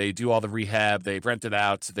 they do all the rehab, they rent it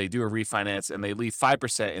out, they do a refinance, and they leave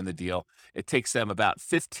 5% in the deal, it takes them about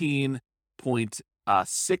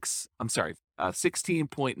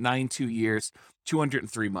 16.92 years,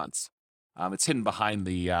 203 months. It's hidden behind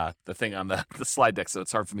the thing on the slide deck, so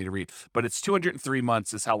it's hard for me to read. But it's 203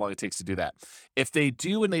 months is how long it takes to do that. If they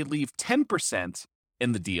do and they leave 10%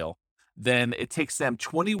 in the deal, then it takes them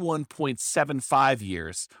 21.75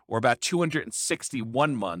 years, or about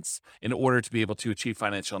 261 months, in order to be able to achieve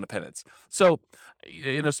financial independence. So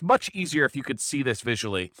it's much easier if you could see this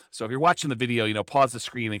visually. So if you're watching the video, pause the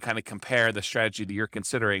screen and kind of compare the strategy that you're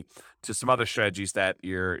considering to some other strategies that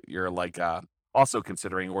you're like also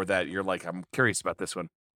considering, or that you're like, I'm curious about this one.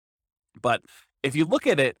 But if you look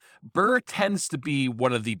at it, BRRRR tends to be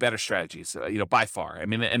one of the better strategies, by far. I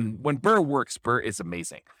mean, and when BRRRR works, BRRRR is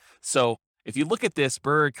amazing. So if you look at this,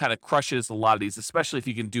 BRRRR kind of crushes a lot of these, especially if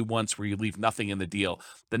you can do ones where you leave nothing in the deal.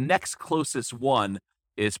 The next closest one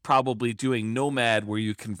is probably doing Nomad, where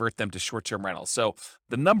you convert them to short-term rentals. So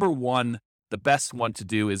the number one, the best one to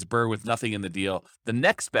do is BRRRR with nothing in the deal. The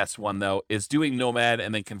next best one, though, is doing Nomad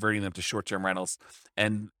and then converting them to short-term rentals.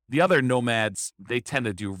 And the other Nomads, they tend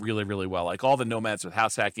to do really, really well. Like all the Nomads with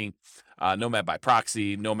house hacking, Nomad by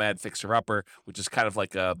proxy, Nomad fixer-upper, which is kind of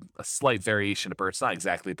like a slight variation of BRRRR. It's not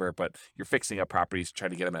exactly BRRRR, but you're fixing up properties,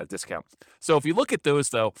 trying to get them at a discount. So if you look at those,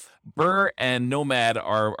 though, BRRRR and Nomad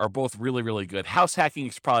are both really, really good. House hacking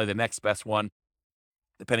is probably the next best one.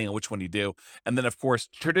 depending on which one you do. And then, of course,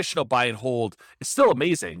 traditional buy and hold is still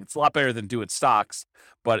amazing. It's a lot better than doing stocks,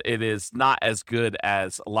 but it is not as good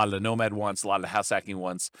as a lot of the nomad ones, a lot of the house hacking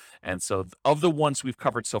ones. And so of the ones we've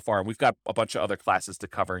covered so far, and we've got a bunch of other classes to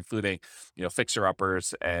cover, including, fixer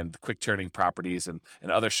uppers and quick turning properties and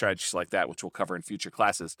other strategies like that, which we'll cover in future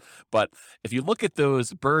classes. But if you look at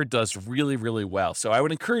those, BRRRR does really, really well. So I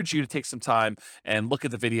would encourage you to take some time and look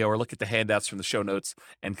at the video or look at the handouts from the show notes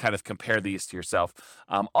and kind of compare these to yourself.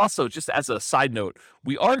 Also, just as a side note,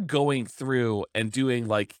 we are going through and doing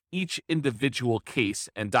like each individual case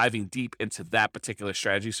and diving deep into that particular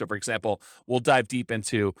strategy. So for example, we'll dive deep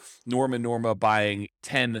into Norma buying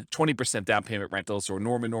 20% down payment rentals, or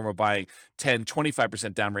Norma buying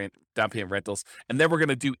 25% down payment rentals. And then we're going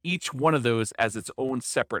to do each one of those as its own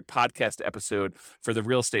separate podcast episode for the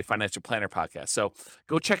Real Estate Financial Planner podcast. So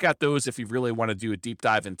go check out those if you really want to do a deep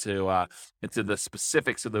dive into the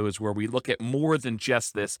specifics of those, where we look at more than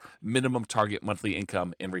just this minimum target monthly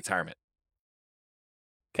income in retirement.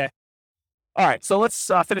 Okay. All right. So let's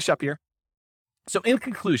finish up here. So in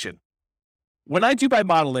conclusion, when I do my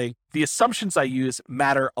modeling, the assumptions I use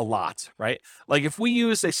matter a lot, right? Like if we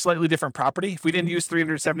use a slightly different property, if we didn't use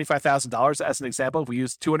 $375,000 as an example, if we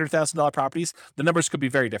use $200,000 properties, the numbers could be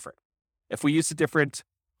very different. If we use a different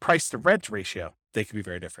price to rent ratio, they could be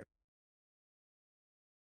very different.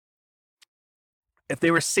 If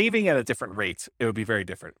they were saving at a different rate, it would be very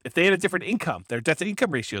different. If they had a different income, their debt to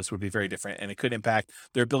income ratios would be very different, and it could impact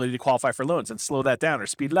their ability to qualify for loans and slow that down or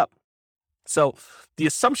speed it up. So the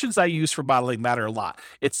assumptions I use for modeling matter a lot.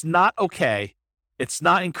 It's not okay. It's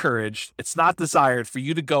not encouraged. It's not desired for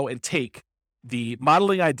you to go and take the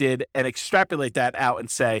modeling I did and extrapolate that out and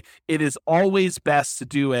say, it is always best to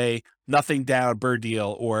do a nothing down BRRRR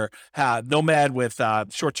deal, or nomad with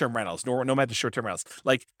short-term rentals, nomad to short-term rentals.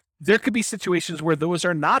 Like, there could be situations where those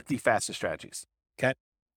are not the fastest strategies, okay?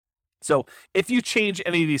 So if you change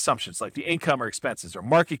any of the assumptions, like the income or expenses or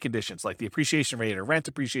market conditions, like the appreciation rate or rent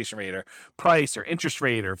appreciation rate or price or interest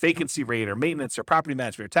rate or vacancy rate or maintenance or property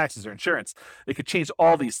management or taxes or insurance, it could change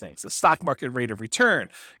all these things. The stock market rate of return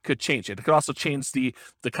could change it. It could also change the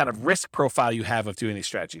kind of risk profile you have of doing these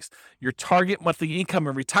strategies. Your target monthly income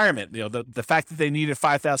in retirement, the fact that they needed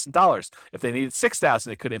 $5,000, if they needed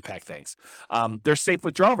 $6,000, it could impact things. Their safe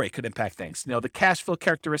withdrawal rate could impact things. The cash flow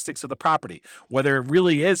characteristics of the property, whether it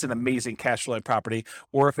really is an amazing cash flowing property,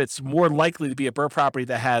 or if it's more likely to be a BRRRR property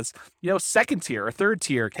that has, second tier or third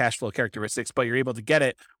tier cash flow characteristics, but you're able to get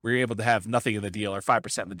it where you're able to have nothing in the deal or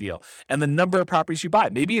 5% in the deal. And the number of properties you buy.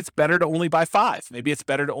 Maybe it's better to only buy 5. Maybe it's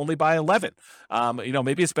better to only buy 11.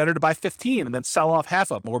 Maybe it's better to buy 15 and then sell off half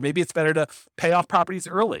of them, or maybe it's better to pay off properties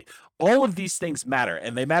early. All of these things matter,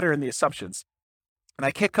 and they matter in the assumptions. And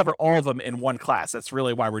I can't cover all of them in one class. That's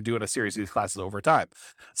really why we're doing a series of these classes over time.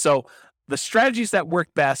 So the strategies that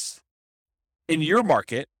work best in your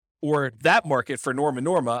market or that market for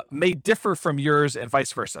Norma may differ from yours and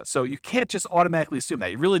vice versa. So you can't just automatically assume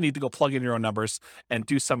that. You really need to go plug in your own numbers and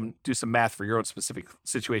do some math for your own specific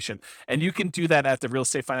situation. And you can do that at the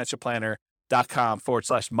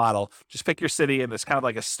realestatefinancialplanner.com/model. Just pick your city, and it's kind of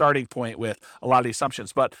like a starting point with a lot of the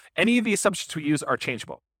assumptions. But any of the assumptions we use are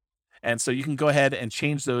changeable. And so you can go ahead and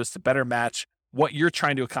change those to better match what you're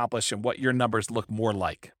trying to accomplish and what your numbers look more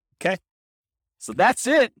like. Okay? So that's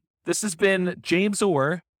it. This has been James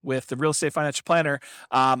Orr with the Real Estate Financial Planner.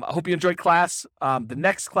 I hope you enjoyed class. The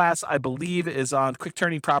next class, I believe, is on quick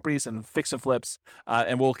turning properties and fix and flips.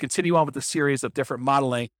 And we'll continue on with the series of different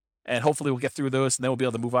modeling. And hopefully we'll get through those, and then we'll be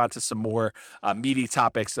able to move on to some more meaty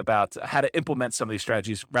topics about how to implement some of these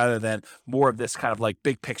strategies, rather than more of this kind of like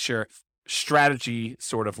big picture strategy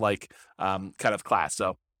sort of like kind of class.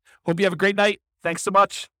 So hope you have a great night. Thanks so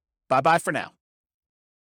much. Bye-bye for now.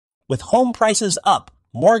 With home prices up,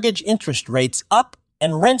 mortgage interest rates up,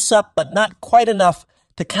 and rents up but not quite enough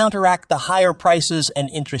to counteract the higher prices and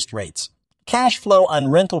interest rates, cash flow on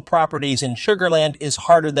rental properties in Sugar Land is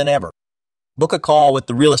harder than ever. Book a call with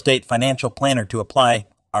the Real Estate Financial Planner to apply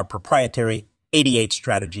our proprietary 88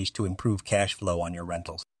 strategies to improve cash flow on your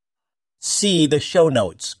rentals. See the show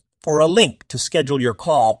notes for a link to schedule your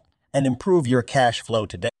call and improve your cash flow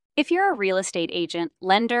today. If you're a real estate agent,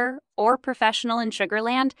 lender, or professional in Sugar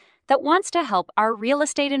Land that wants to help our real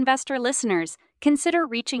estate investor listeners, consider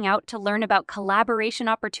reaching out to learn about collaboration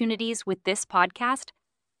opportunities with this podcast.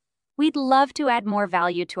 We'd love to add more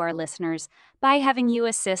value to our listeners by having you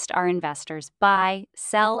assist our investors buy,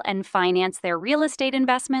 sell, and finance their real estate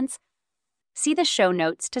investments. See the show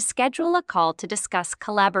notes to schedule a call to discuss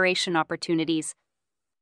collaboration opportunities.